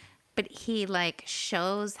 But he like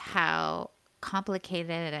shows how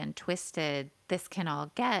complicated and twisted this can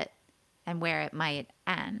all get and where it might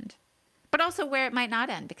end, but also where it might not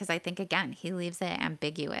end. Because I think, again, he leaves it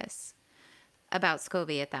ambiguous about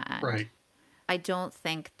Scobie at the end. Right. I don't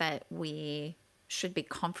think that we should be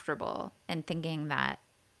comfortable in thinking that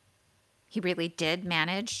he really did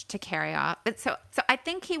manage to carry off. So I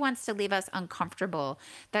think he wants to leave us uncomfortable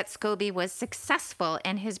that Scobie was successful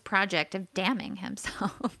in his project of damning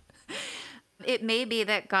himself. It may be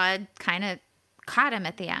that God kind of caught him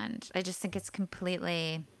at the end. I just think it's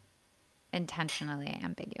completely intentionally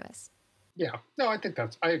ambiguous. Yeah. No,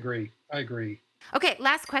 I agree. Okay,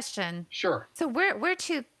 last question. Sure. So we're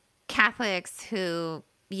two Catholics who,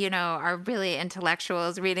 are really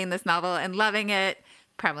intellectuals reading this novel and loving it.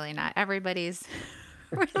 Probably not everybody's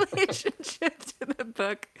relationship to the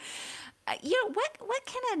book. What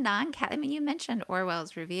can a non-Catholic, you mentioned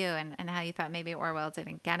Orwell's review and how you thought maybe Orwell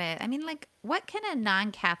didn't get it. What can a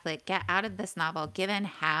non-Catholic get out of this novel, given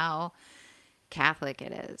how Catholic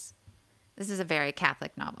it is? This is a very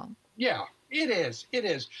Catholic novel. Yeah, it is. It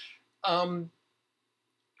is. I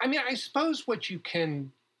suppose what you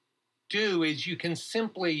can do is you can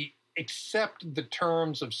simply accept the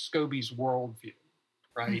terms of Scobie's worldview,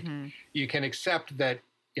 right? Mm-hmm. You can accept that,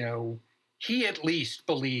 he at least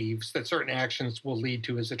believes that certain actions will lead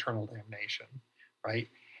to his eternal damnation, right?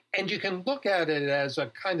 And you can look at it as a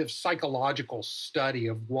kind of psychological study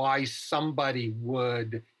of why somebody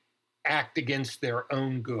would act against their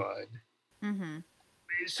own good. Mm-hmm.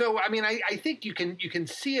 So, I think you can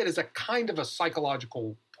see it as a kind of a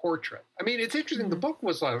psychological portrait. It's interesting. Mm-hmm. The book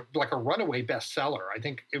was like a runaway bestseller. I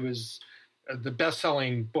think it was the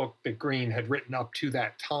best-selling book that Greene had written up to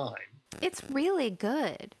that time. It's really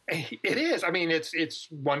good. It is. It's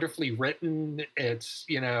wonderfully written. It's,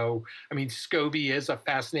 Scobie is a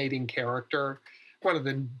fascinating character. One of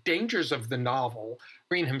the dangers of the novel,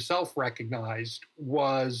 Greene himself recognized,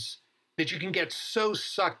 was that you can get so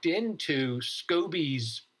sucked into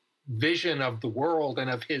Scobie's vision of the world and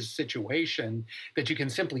of his situation that you can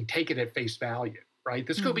simply take it at face value, right?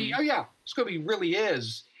 The Scobie, Scobie really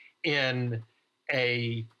is in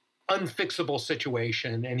a unfixable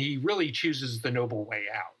situation, and he really chooses the noble way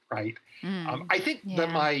out, right? I think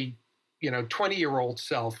that my 20-year-old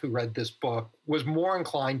self who read this book was more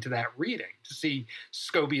inclined to that reading, to see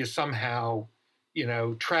Scobie as somehow,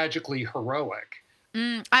 tragically heroic.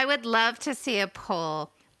 I would love to see a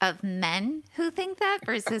poll of men who think that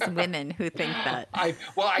versus women who think that. I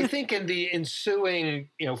think in the ensuing,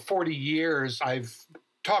 40 years, I've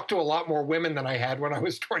talked to a lot more women than I had when I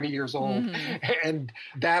was 20 years old. And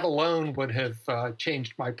that alone would have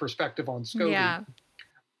changed my perspective on Scobie. Yeah.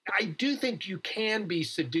 I do think you can be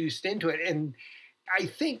seduced into it. And I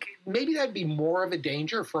think maybe that'd be more of a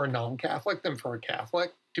danger for a non-Catholic than for a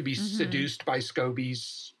Catholic, to be seduced by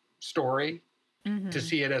Scobie's story, to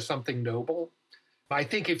see it as something noble. I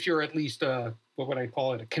think if you're at least a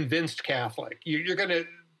convinced Catholic,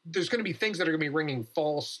 there's going to be things that are going to be ringing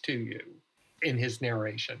false to you in his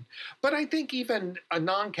narration. But I think even a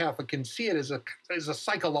non-Catholic can see it as a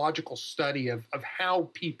psychological study of how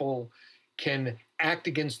people can act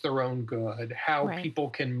against their own good, how people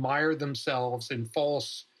can mire themselves in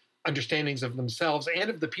false understandings of themselves and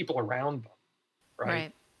of the people around them,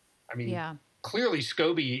 right? I mean, clearly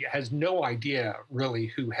Scobie has no idea really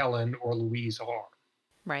who Helen or Louise are.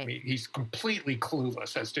 Right. I mean, he's completely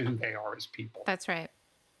clueless as to who they are as people. That's right.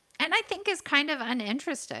 And I think is kind of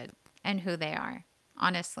uninterested in who they are,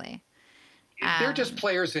 honestly. They're just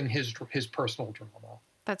players in his personal drama.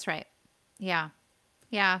 That's right. Yeah.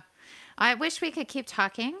 Yeah. I wish we could keep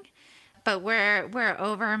talking, but we're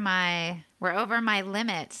over my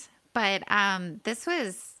limit. But this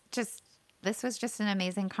was just an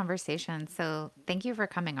amazing conversation. So thank you for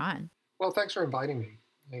coming on. Well, thanks for inviting me.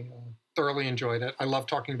 I thoroughly enjoyed it. I love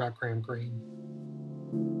talking about Graham Greene.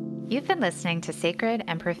 You've been listening to Sacred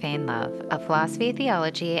and Profane Love, a philosophy,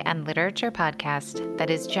 theology, and literature podcast that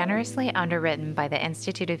is generously underwritten by the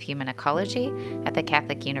Institute of Human Ecology at the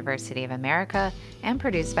Catholic University of America and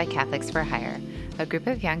produced by Catholics for Hire, a group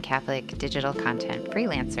of young Catholic digital content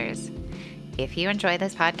freelancers. If you enjoy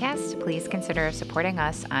this podcast, please consider supporting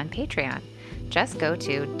us on Patreon. Just go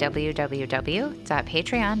to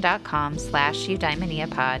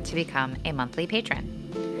www.patreon.com/eudaimoniapod to become a monthly patron.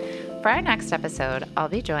 For our next episode, I'll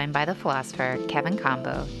be joined by the philosopher Kevin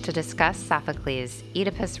Combo to discuss Sophocles'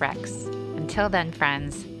 Oedipus Rex. Until then,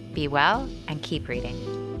 friends, be well and keep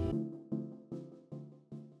reading.